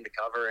fun team to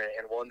cover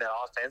and one that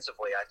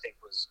offensively I think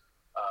was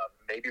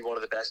maybe one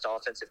of the best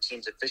offensive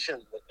teams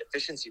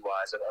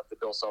efficiency-wise of the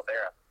Bill Self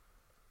era.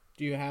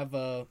 Do you have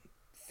a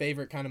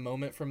favorite kind of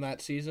moment from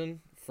that season,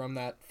 from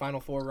that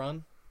Final Four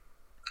run?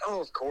 Oh,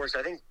 of course.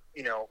 I think,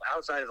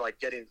 outside of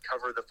getting to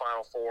cover the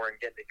Final Four and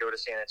getting to go to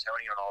San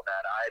Antonio and all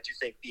that, I do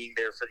think being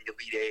there for the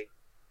Elite Eight,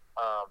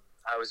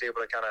 I was able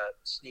to kind of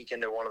sneak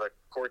into one of the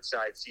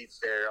courtside seats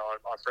there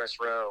on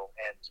press row.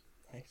 And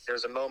nice.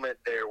 There's a moment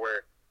there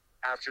where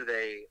after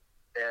the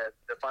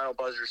final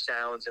buzzer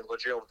sounds and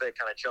Latrell Vick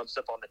kind of jumps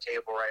up on the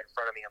table right in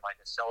front of me and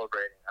is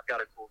celebrating. I've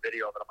got a cool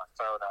video of it on my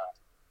phone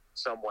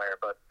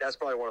somewhere, but that's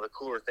probably one of the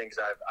cooler things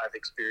I've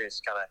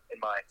experienced kind of in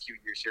my few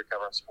years here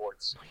covering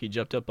sports. He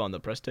jumped up on the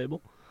press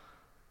table?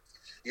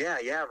 Yeah,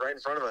 right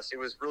in front of us. It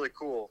was really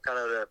cool, kind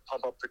of to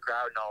pump up the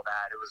crowd and all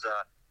that. It was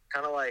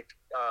kind of like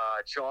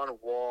John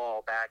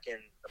Wall back in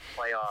the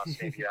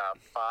playoffs maybe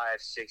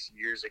 5-6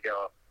 years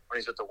ago when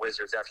he's with the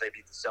Wizards after they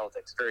beat the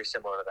Celtics. Very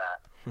similar to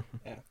that.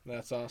 Yeah,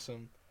 that's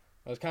awesome.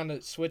 I was kind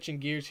of switching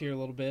gears here a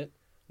little bit.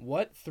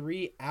 What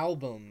 3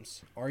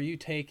 albums are you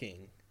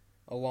taking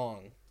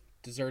along,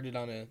 deserted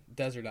on a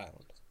desert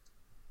island?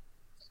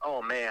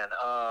 Oh, man.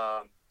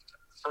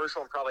 First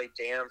one, probably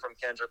Damn from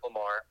Kendrick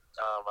Lamar.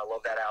 I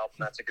love that album.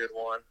 That's a good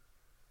one.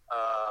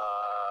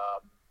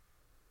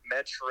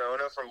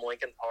 Metrona from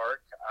Linkin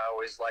Park. I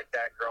always liked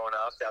that growing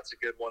up. That's a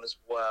good one as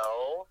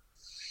well.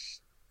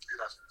 And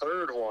the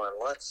third one,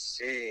 let's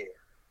see.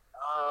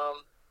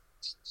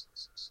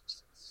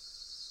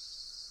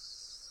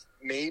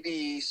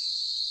 Maybe,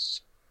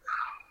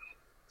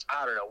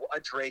 I don't know, a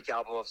Drake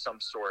album of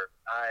some sort.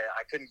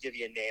 I couldn't give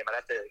you a name. I'd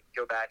have to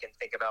go back and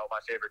think about what my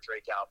favorite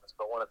Drake album is,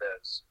 but one of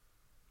those.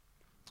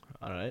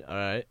 All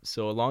right.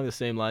 So along the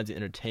same lines of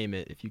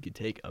entertainment, if you could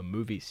take a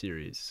movie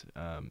series,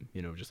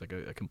 just like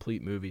a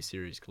complete movie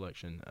series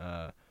collection,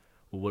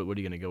 what are you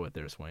going to go with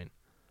there, Swain?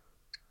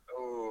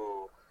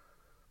 Oh,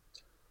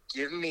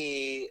 give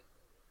me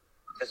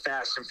the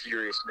Fast and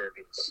Furious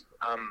movies.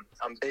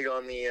 I'm big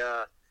on the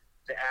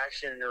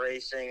action and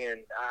racing,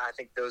 and I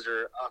think those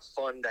are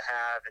fun to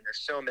have, and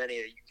there's so many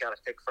that you can kind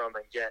of pick from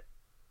and get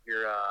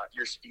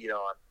your speed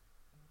on.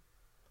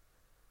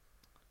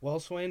 Well,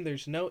 Swain,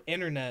 there's no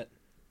internet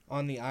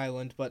on the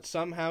island, but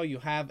somehow you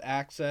have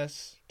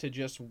access to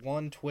just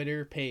one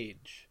Twitter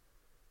page.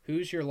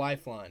 Who's your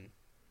lifeline?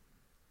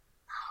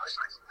 Who's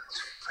my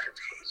Twitter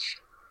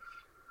page?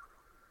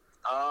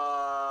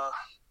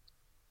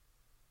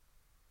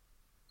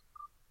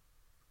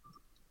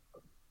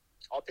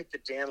 I'll pick the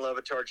Dan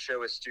Levitard Show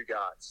with Stu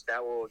Gatz.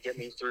 That will get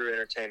me through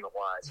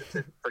entertainment-wise. It's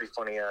a pretty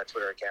funny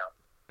Twitter account.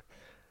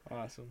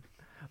 Awesome.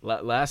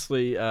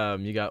 Lastly,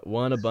 you got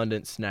one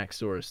abundant snack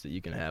source that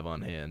you can have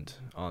on hand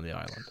on the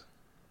island.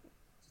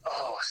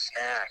 Oh,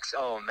 snacks.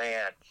 Oh,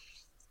 man.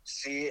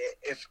 See,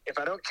 if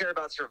I don't care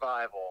about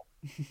survival,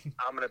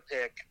 I'm going to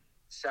pick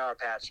Sour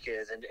Patch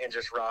Kids and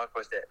just rock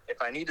with it.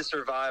 If I need to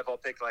survive, I'll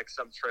pick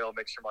some trail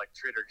mix from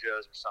Trader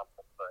Joe's or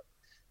something. But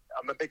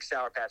I'm a big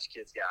Sour Patch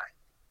Kids guy.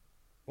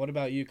 What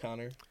about you,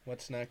 Connor?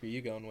 What snack are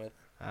you going with?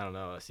 I don't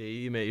know. See,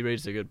 you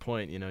raised a good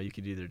point. You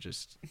could either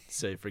just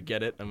say,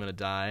 forget it, I'm going to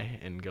die,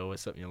 and go with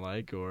something you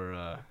like,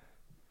 or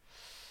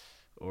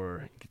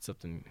get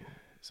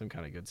some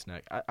kind of good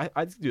snack.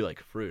 I'd do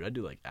fruit. I'd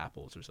do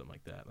apples or something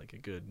like that, a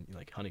good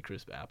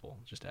Honeycrisp apple,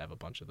 just to have a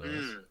bunch of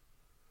those.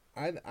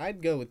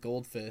 I'd go with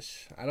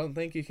goldfish. I don't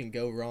think you can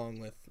go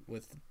wrong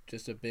with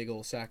just a big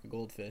old sack of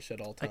goldfish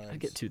at all times. I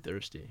get too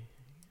thirsty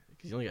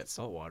because you only got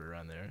salt water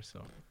around there,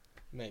 so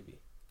maybe.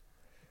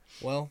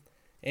 Well,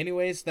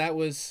 anyways, that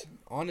was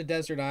On a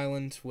Desert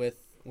Island with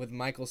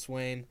Michael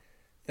Swain.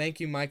 Thank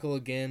you, Michael,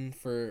 again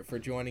for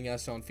joining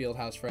us on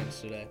Fieldhouse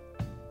Friends today.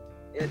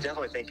 Yeah,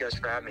 definitely. Thank you guys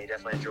for having me.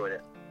 Definitely enjoyed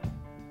it.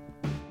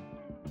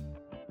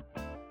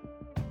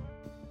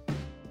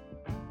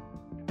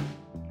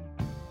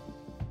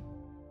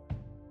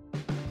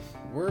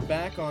 We're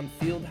back on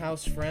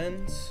Fieldhouse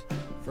Friends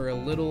for a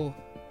little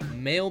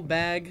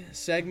mailbag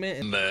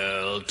segment.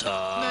 Mail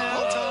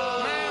time.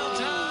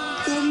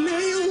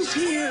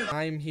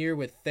 I'm here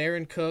with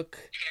Theron Cook.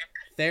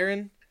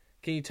 Theron,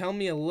 can you tell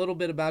me a little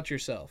bit about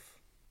yourself?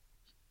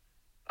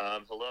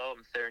 Hello,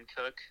 I'm Theron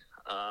Cook,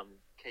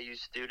 KU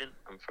student.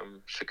 I'm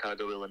from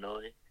Chicago,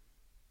 Illinois.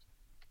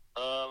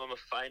 I'm a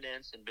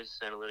finance and business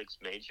analytics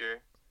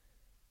major,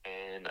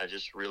 and I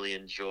just really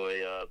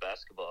enjoy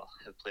basketball.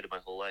 I've played it my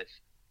whole life.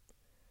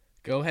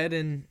 Go ahead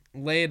and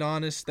lay it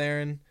on us,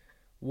 Theron.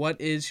 What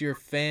is your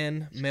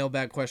fan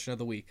mailbag question of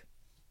the week?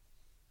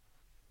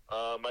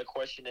 My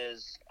question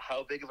is,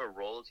 how big of a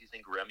role do you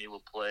think Remy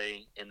will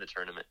play in the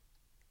tournament?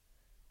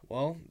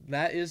 Well,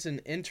 that is an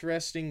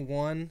interesting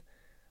one.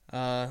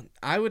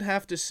 I would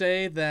have to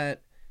say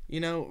that,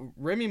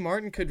 Remy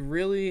Martin could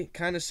really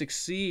kind of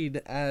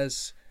succeed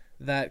as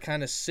that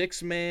kind of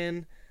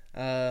six-man,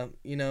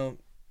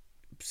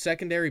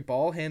 secondary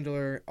ball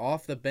handler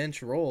off the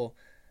bench role.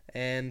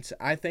 And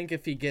I think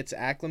if he gets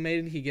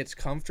acclimated, he gets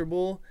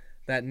comfortable,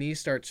 that knee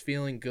starts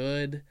feeling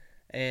good,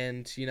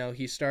 and,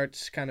 he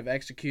starts kind of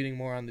executing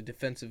more on the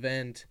defensive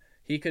end,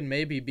 he could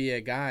maybe be a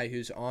guy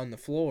who's on the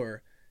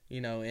floor,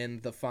 in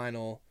the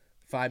final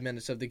 5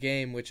 minutes of the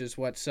game, which is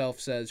what Self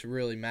says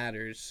really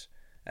matters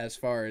as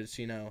far as,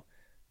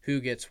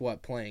 who gets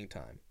what playing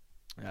time.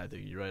 Yeah, I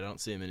think you're right. I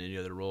don't see him in any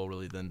other role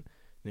really than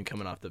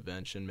coming off the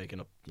bench and making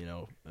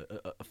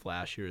a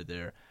flash here or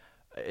there.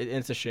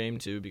 It's a shame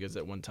too, because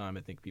at one time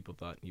I think people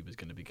thought he was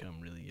going to become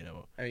really,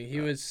 he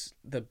was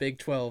the Big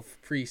 12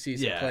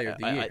 preseason player of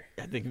the year.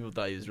 I think people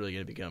thought he was really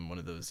going to become one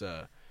of those,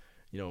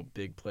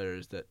 big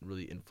players that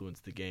really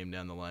influenced the game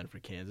down the line for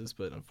Kansas.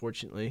 But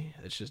unfortunately,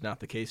 it's just not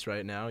the case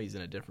right now. He's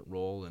in a different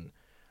role, and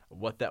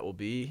what that will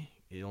be,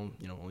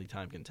 only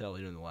time can tell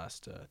here in the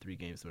last 3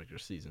 games of the regular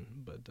season.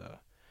 But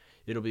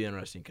it'll be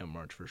interesting come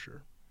March for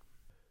sure.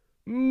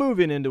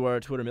 Moving into our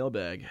Twitter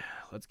mailbag,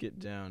 let's get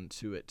down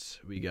to it.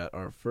 We got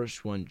our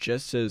first one,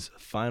 just says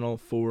Final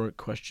Four ?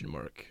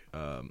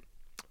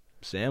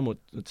 Sam,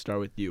 let's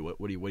start with you.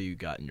 What do you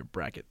got in your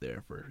bracket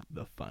there for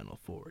the Final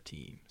Four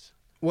teams?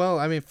 Well,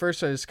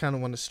 first I just kind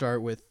of want to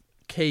start with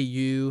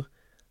KU.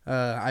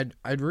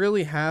 I'd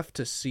really have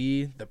to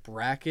see the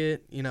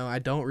bracket. I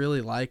don't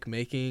really like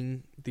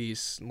making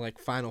these like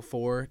Final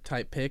Four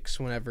type picks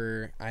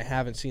whenever I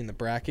haven't seen the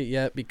bracket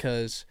yet,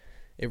 because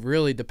it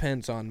really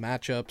depends on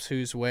matchups,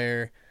 who's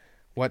where,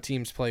 what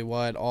teams play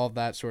what, all of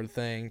that sort of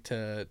thing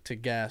to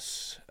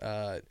guess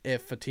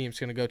if a team's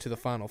going to go to the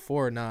Final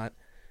Four or not.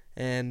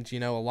 And,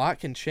 a lot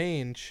can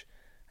change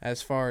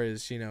as far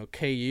as,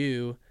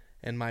 KU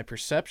and my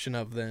perception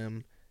of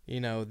them,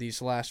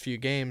 these last few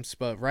games.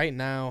 But right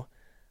now,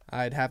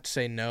 I'd have to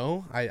say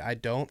no. I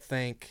don't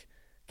think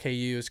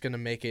KU is going to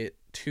make it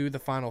to the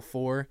Final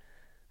Four.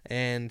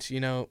 And,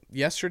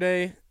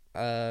 yesterday,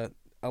 a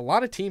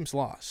lot of teams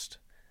lost.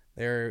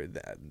 They're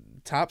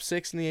top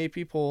 6 in the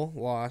AP poll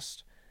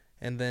lost,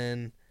 and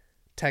then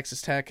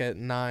Texas Tech at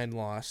 9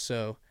 lost.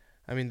 So,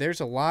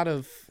 there's a lot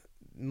of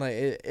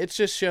it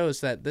just shows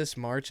that this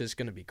March is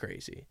going to be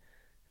crazy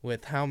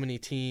with how many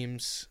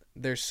teams.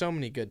 There's so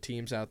many good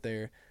teams out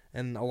there,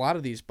 and a lot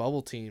of these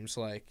bubble teams,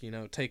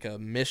 take a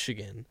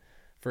Michigan,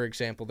 for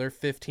example. They're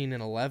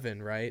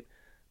 15-11, right?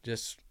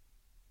 Just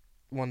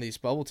one of these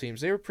bubble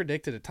teams. They were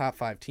predicted a top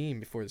 5 team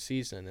before the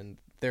season, and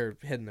they're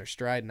hitting their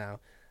stride now.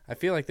 I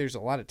feel like there's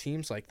a lot of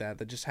teams like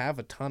that just have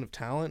a ton of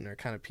talent and are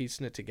kind of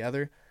piecing it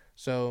together.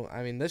 So,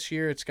 this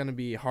year it's going to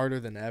be harder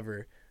than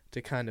ever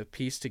to kind of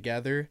piece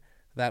together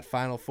that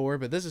Final Four.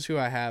 But this is who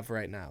I have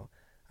right now.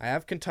 I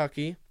have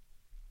Kentucky.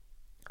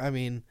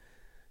 You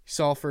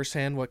saw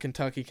firsthand what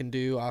Kentucky can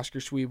do. Oscar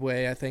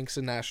Tshiebwe, I think, is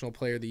a National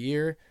Player of the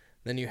Year.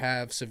 Then you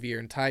have Sevier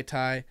and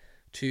Tai,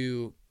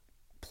 two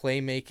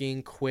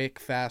playmaking, quick,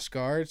 fast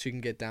guards who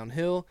can get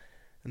downhill.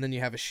 And then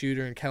you have a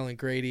shooter in Kellen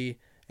Grady,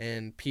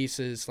 and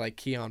pieces like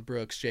Keon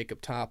Brooks,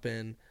 Jacob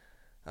Toppin,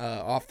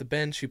 off the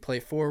bench who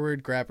play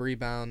forward, grab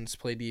rebounds,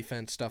 play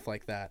defense, stuff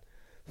like that.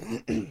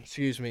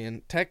 Excuse me.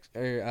 And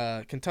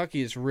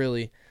Kentucky is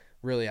really,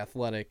 really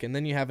athletic. And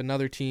then you have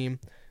another team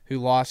who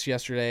lost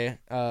yesterday.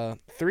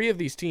 3 of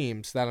these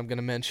teams that I'm going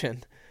to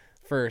mention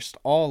first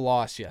all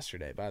lost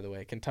yesterday, by the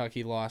way.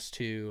 Kentucky lost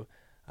to,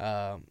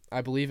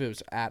 I believe it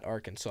was at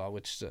Arkansas,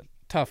 which is a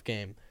tough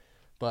game.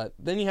 But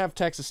then you have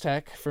Texas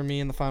Tech for me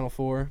in the Final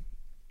Four.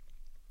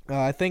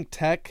 I think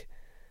Tech,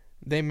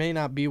 they may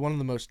not be one of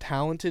the most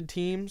talented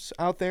teams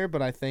out there,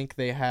 but I think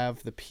they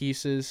have the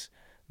pieces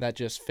that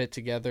just fit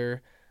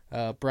together.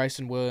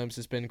 Bryson Williams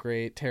has been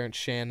great. Terrence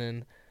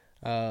Shannon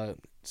has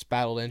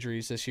battled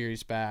injuries this year.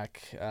 He's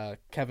back.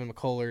 Kevin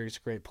McCullough is a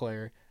great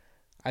player.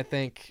 I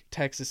think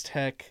Texas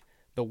Tech,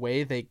 the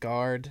way they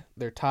guard,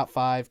 their top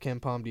 5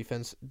 KenPom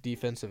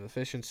defensive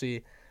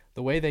efficiency,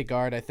 the way they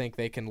guard, I think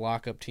they can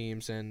lock up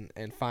teams and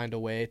find a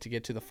way to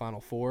get to the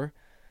Final Four.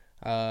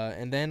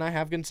 And then I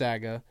have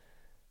Gonzaga.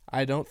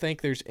 I don't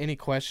think there's any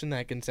question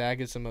that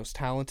Gonzaga is the most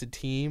talented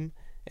team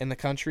in the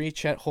country.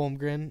 Chet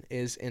Holmgren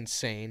is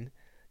insane.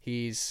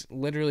 He's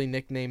literally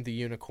nicknamed the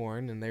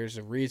Unicorn, and there's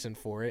a reason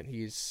for it.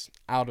 He's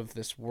out of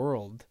this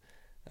world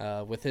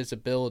with his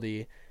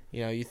ability.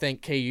 You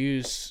think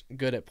KU's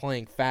good at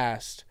playing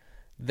fast.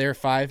 their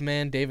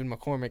 5-man, David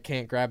McCormick,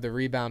 can't grab the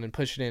rebound and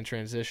push it in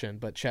transition,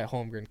 but Chet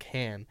Holmgren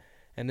can.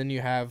 And then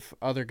you have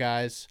other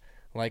guys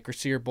like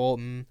Rasir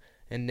Bolton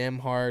and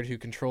Nembhard who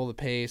control the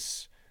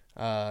pace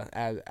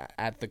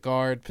at the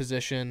guard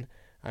position.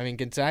 I mean,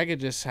 Gonzaga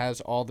just has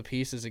all the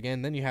pieces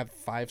again. Then you have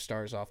 5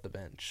 stars off the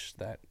bench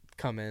that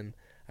come in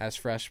as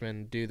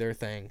freshmen, do their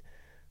thing.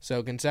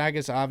 So Gonzaga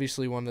is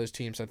obviously one of those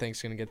teams I think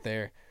is going to get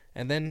there.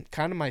 And then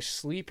kind of my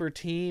sleeper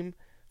team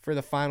for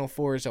the Final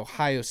Four is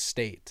Ohio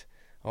State.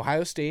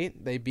 Ohio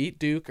State, they beat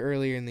Duke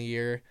earlier in the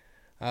year.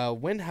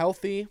 When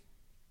healthy,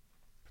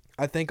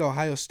 I think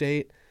Ohio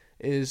State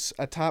is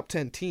a top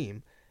 10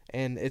 team.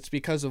 And it's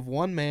because of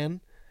one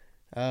man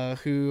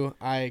who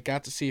I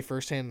got to see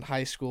firsthand in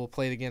high school,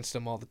 played against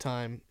him all the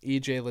time,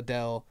 E.J.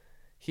 Liddell.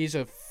 He's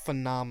a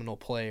phenomenal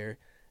player.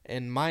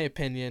 In my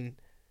opinion,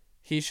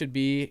 he should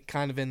be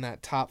kind of in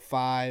that top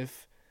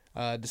 5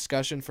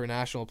 discussion for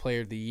National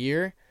Player of the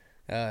Year.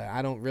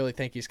 I don't really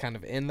think he's kind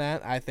of in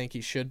that. I think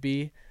he should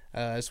be,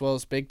 as well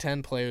as Big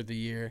Ten Player of the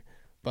Year.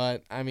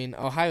 But, I mean,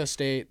 Ohio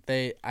State,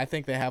 I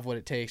think they have what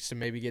it takes to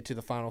maybe get to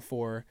the Final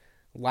Four.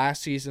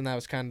 Last season, that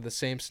was kind of the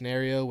same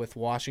scenario with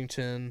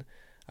Washington,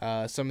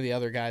 some of the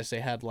other guys they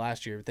had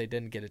last year, but they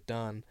didn't get it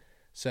done.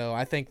 So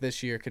I think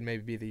this year could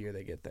maybe be the year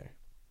they get there.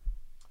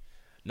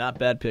 Not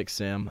bad pick,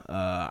 Sam.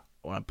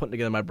 When I'm putting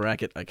together my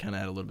bracket, I kind of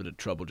had a little bit of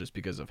trouble just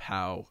because of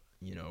how,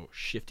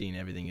 shifting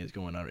everything is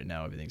going on right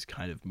now. Everything's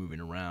kind of moving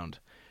around,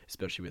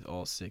 especially with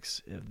all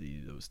 6 of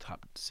those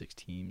top 6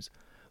 teams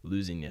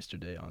losing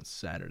yesterday on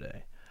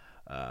Saturday.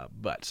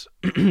 But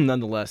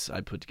nonetheless,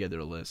 I put together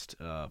a list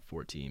of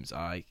 4 teams.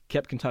 I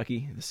kept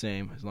Kentucky the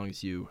same as long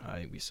as you.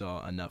 We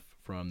saw enough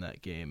from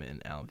that game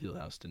in Allen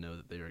Fieldhouse to know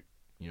that they're,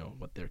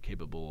 what they're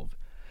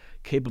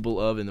capable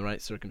of in the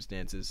right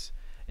circumstances.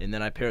 And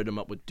then I paired them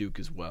up with Duke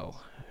as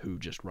well, who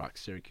just rocked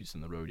Syracuse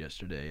on the road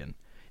yesterday and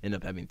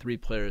ended up having 3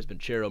 players,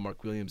 Banchero,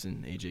 Mark Williams,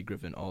 and A.J.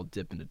 Griffin, all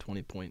dip into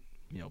 20-point,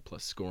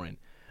 plus scoring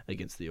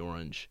against the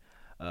Orange.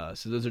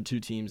 So those are 2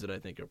 teams that I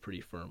think are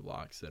pretty firm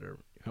locks that are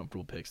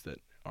comfortable picks that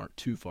aren't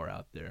too far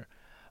out there.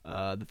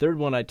 The third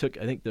one I took,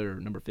 I think they're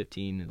number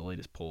 15 in the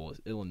latest poll,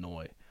 is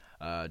Illinois,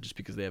 just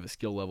because they have a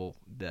skill level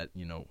that,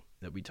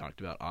 that we talked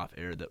about off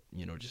air that,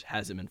 just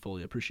hasn't been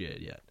fully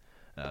appreciated yet.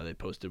 They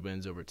posted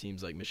wins over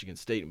teams like Michigan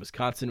State and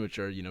Wisconsin, which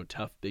are,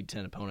 tough Big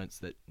Ten opponents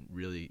that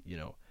really,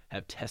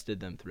 have tested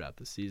them throughout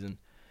the season.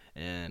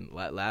 And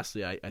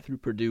lastly, I threw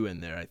Purdue in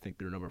there. I think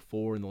they're number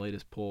 4 in the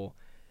latest poll.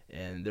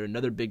 And they're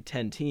another Big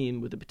Ten team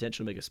with the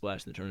potential to make a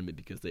splash in the tournament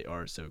because they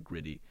are so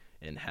gritty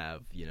and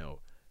have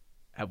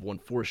won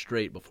 4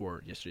 straight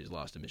before yesterday's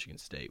loss to Michigan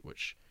State,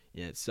 which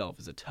in itself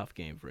is a tough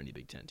game for any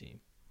Big Ten team.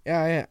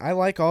 Yeah, I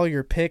like all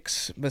your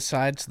picks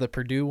besides the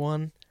Purdue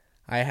one.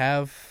 I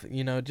have,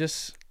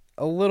 just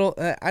a little.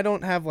 I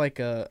don't have like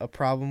a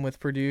problem with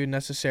Purdue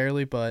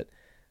necessarily, but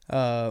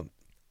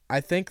I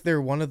think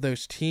they're one of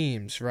those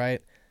teams,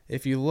 right?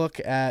 If you look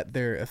at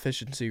their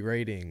efficiency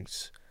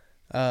ratings,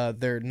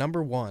 they're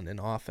number 1 in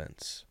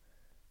offense,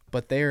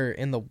 but they're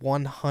in the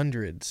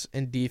 100s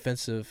in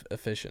defensive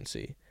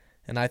efficiency.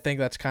 And I think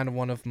that's kind of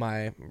one of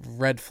my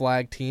red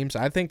flag teams.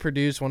 I think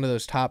Purdue's one of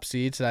those top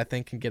seeds that I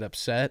think can get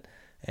upset,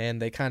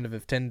 and they kind of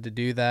have tended to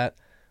do that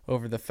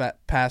over the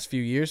past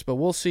few years. But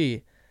we'll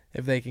see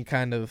if they can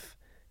kind of,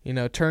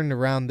 turn it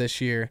around this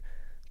year.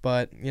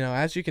 But,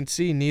 as you can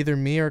see, neither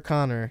me or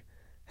Connor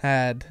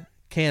had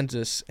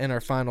Kansas in our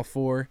Final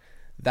Four.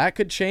 That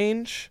could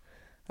change.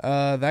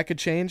 That could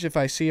change if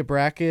I see a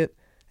bracket,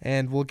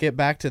 and we'll get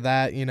back to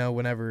that,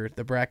 whenever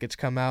the brackets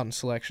come out in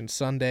Selection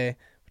Sunday,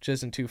 which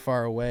isn't too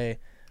far away.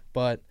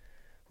 But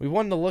we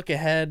wanted to look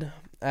ahead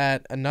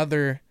at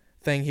another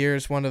thing here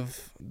is one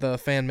of the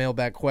fan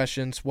mailbag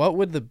questions. What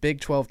would the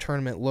Big 12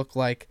 tournament look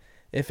like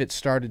if it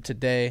started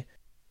today?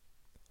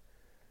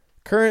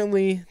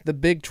 Currently, the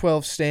Big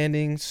 12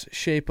 standings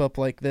shape up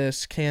like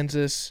this.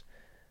 Kansas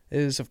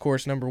is, of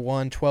course, number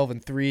 1,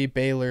 12-3.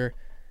 Baylor,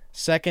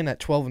 second at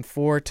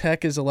 12-4.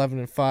 Tech is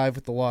 11-5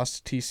 with the loss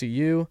to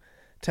TCU.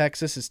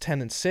 Texas is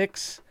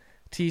 10-6.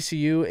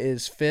 TCU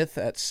is 5th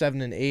at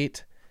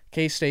 7-8.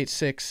 K-State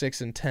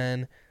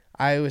 6-10.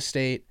 Iowa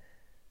State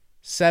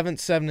 7th,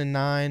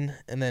 7-9,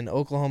 and then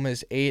Oklahoma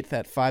is 8th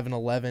at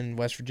 5-11.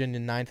 West Virginia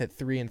 9th at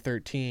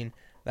 3-13.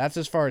 That's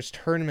as far as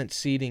tournament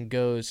seeding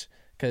goes,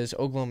 because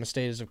Oklahoma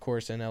State is, of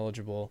course,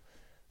 ineligible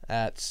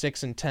at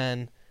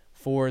 6-10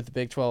 for the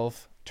Big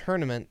 12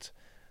 tournament.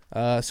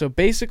 So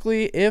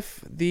basically,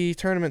 if the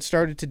tournament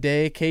started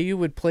today, KU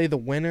would play the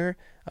winner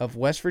of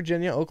West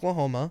Virginia,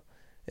 Oklahoma,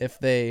 if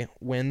they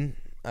win,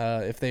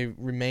 if they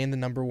remain the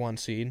number 1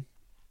 seed.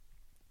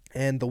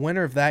 And the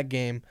winner of that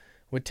game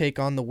would take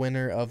on the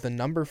winner of the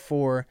number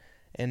 4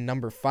 and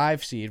number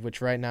 5 seed,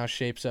 which right now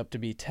shapes up to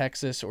be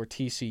Texas or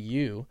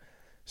TCU.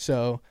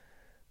 So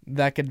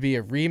that could be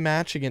a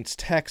rematch against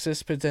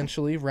Texas,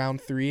 potentially,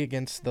 round 3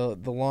 against the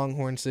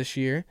Longhorns this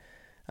year.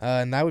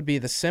 And that would be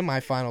the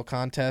semifinal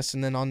contest.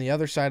 And then on the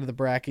other side of the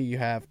bracket, you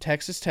have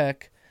Texas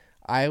Tech,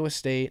 Iowa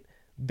State,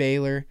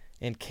 Baylor,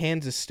 and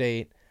Kansas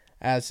State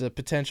as the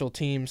potential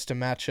teams to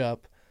match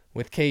up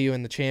with KU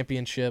in the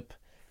championship.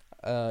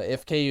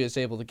 if KU is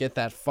able to get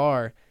that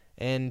far.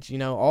 And,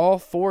 all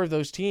four of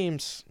those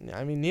teams,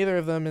 neither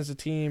of them is a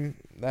team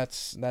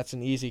that's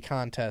an easy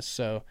contest.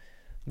 So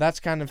that's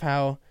kind of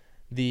how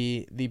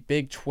the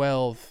Big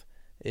 12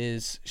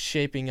 is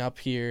shaping up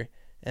here.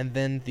 And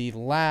then the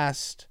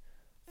last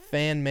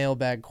fan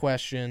mailbag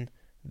question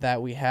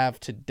that we have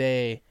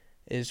today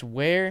is,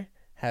 where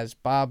has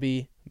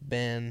Bobby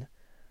been?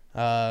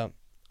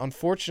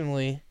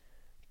 Unfortunately,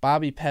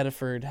 Bobby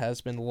Pettiford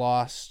has been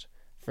lost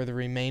for the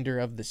remainder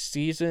of the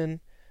season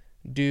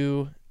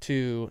due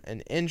to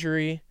an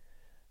injury.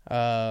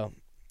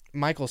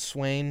 Michael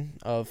Swain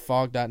of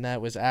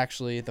Fog.net was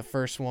actually the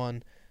first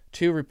one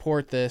to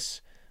report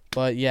this.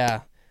 But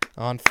yeah,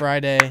 on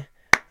Friday,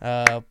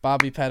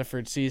 Bobby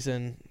Pettiford's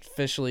season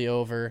officially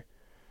over.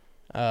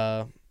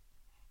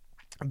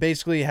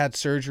 Basically had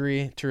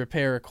surgery to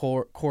repair a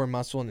core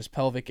muscle in his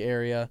pelvic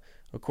area.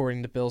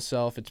 According to Bill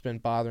Self, it's been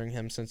bothering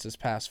him since this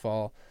past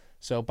fall.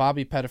 So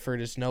Bobby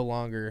Pettiford is no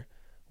longer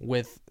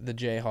with the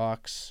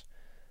Jayhawks.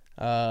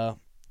 Do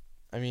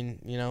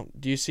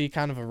you see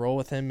kind of a role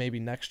with him maybe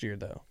next year,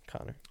 though,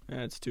 Connor?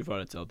 Yeah, it's too far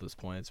to tell at this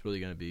point. It's really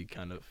going to be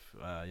kind of,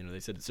 they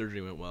said the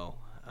surgery went well.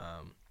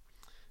 I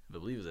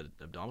believe it was an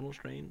abdominal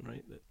strain,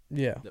 right?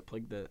 That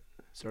plague that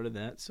started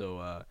that.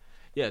 So,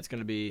 it's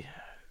going to be,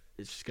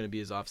 it's just going to be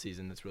his off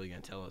season that's really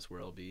going to tell us where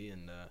he'll be,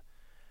 and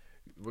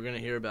we're going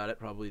to hear about it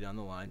probably down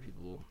the line.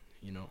 People will,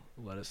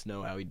 let us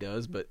know how he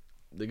does. But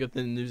the good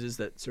news is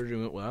that surgery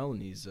went well,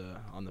 and he's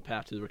on the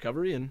path to the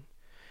recovery, and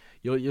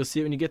you'll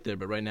see it when you get there.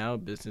 But right now,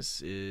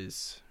 business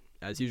is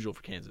as usual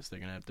for Kansas. They're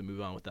going to have to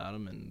move on without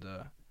him,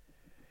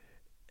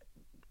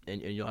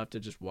 and you'll have to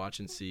just watch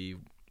and see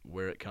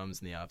where it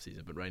comes in the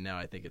offseason. But right now,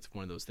 I think it's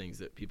one of those things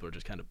that people are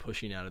just kind of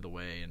pushing out of the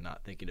way and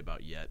not thinking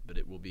about yet. But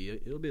it'll be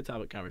a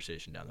topic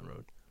conversation down the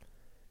road.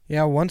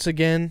 Yeah, once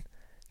again,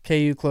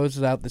 KU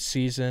closes out the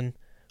season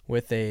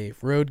with a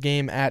road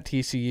game at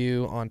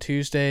TCU on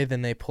Tuesday.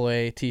 Then they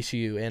play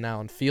TCU in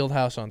Allen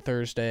Fieldhouse on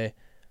Thursday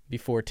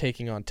before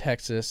taking on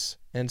Texas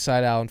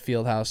inside Allen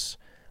Fieldhouse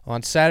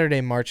on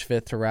Saturday, March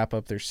 5th to wrap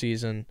up their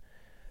season.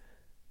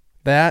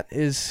 That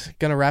is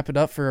going to wrap it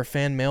up for our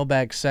fan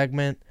mailbag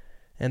segment,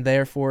 and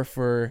therefore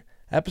for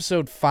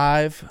episode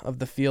 5 of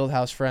the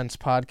Fieldhouse Friends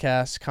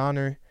podcast.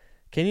 Connor,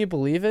 can you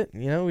believe it?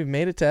 We've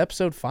made it to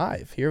episode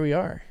 5. Here we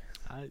are.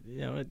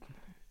 It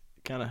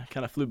kind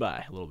of flew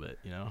by a little bit,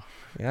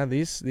 Yeah,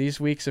 these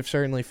weeks have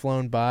certainly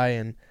flown by,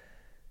 and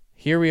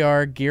here we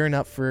are gearing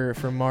up for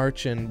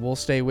March, and we'll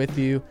stay with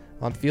you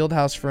on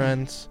Fieldhouse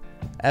Friends,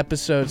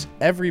 episodes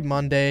every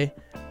Monday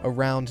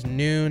around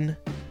noon.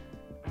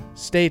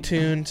 Stay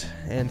tuned,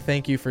 and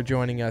thank you for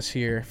joining us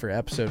here for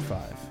episode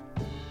 5.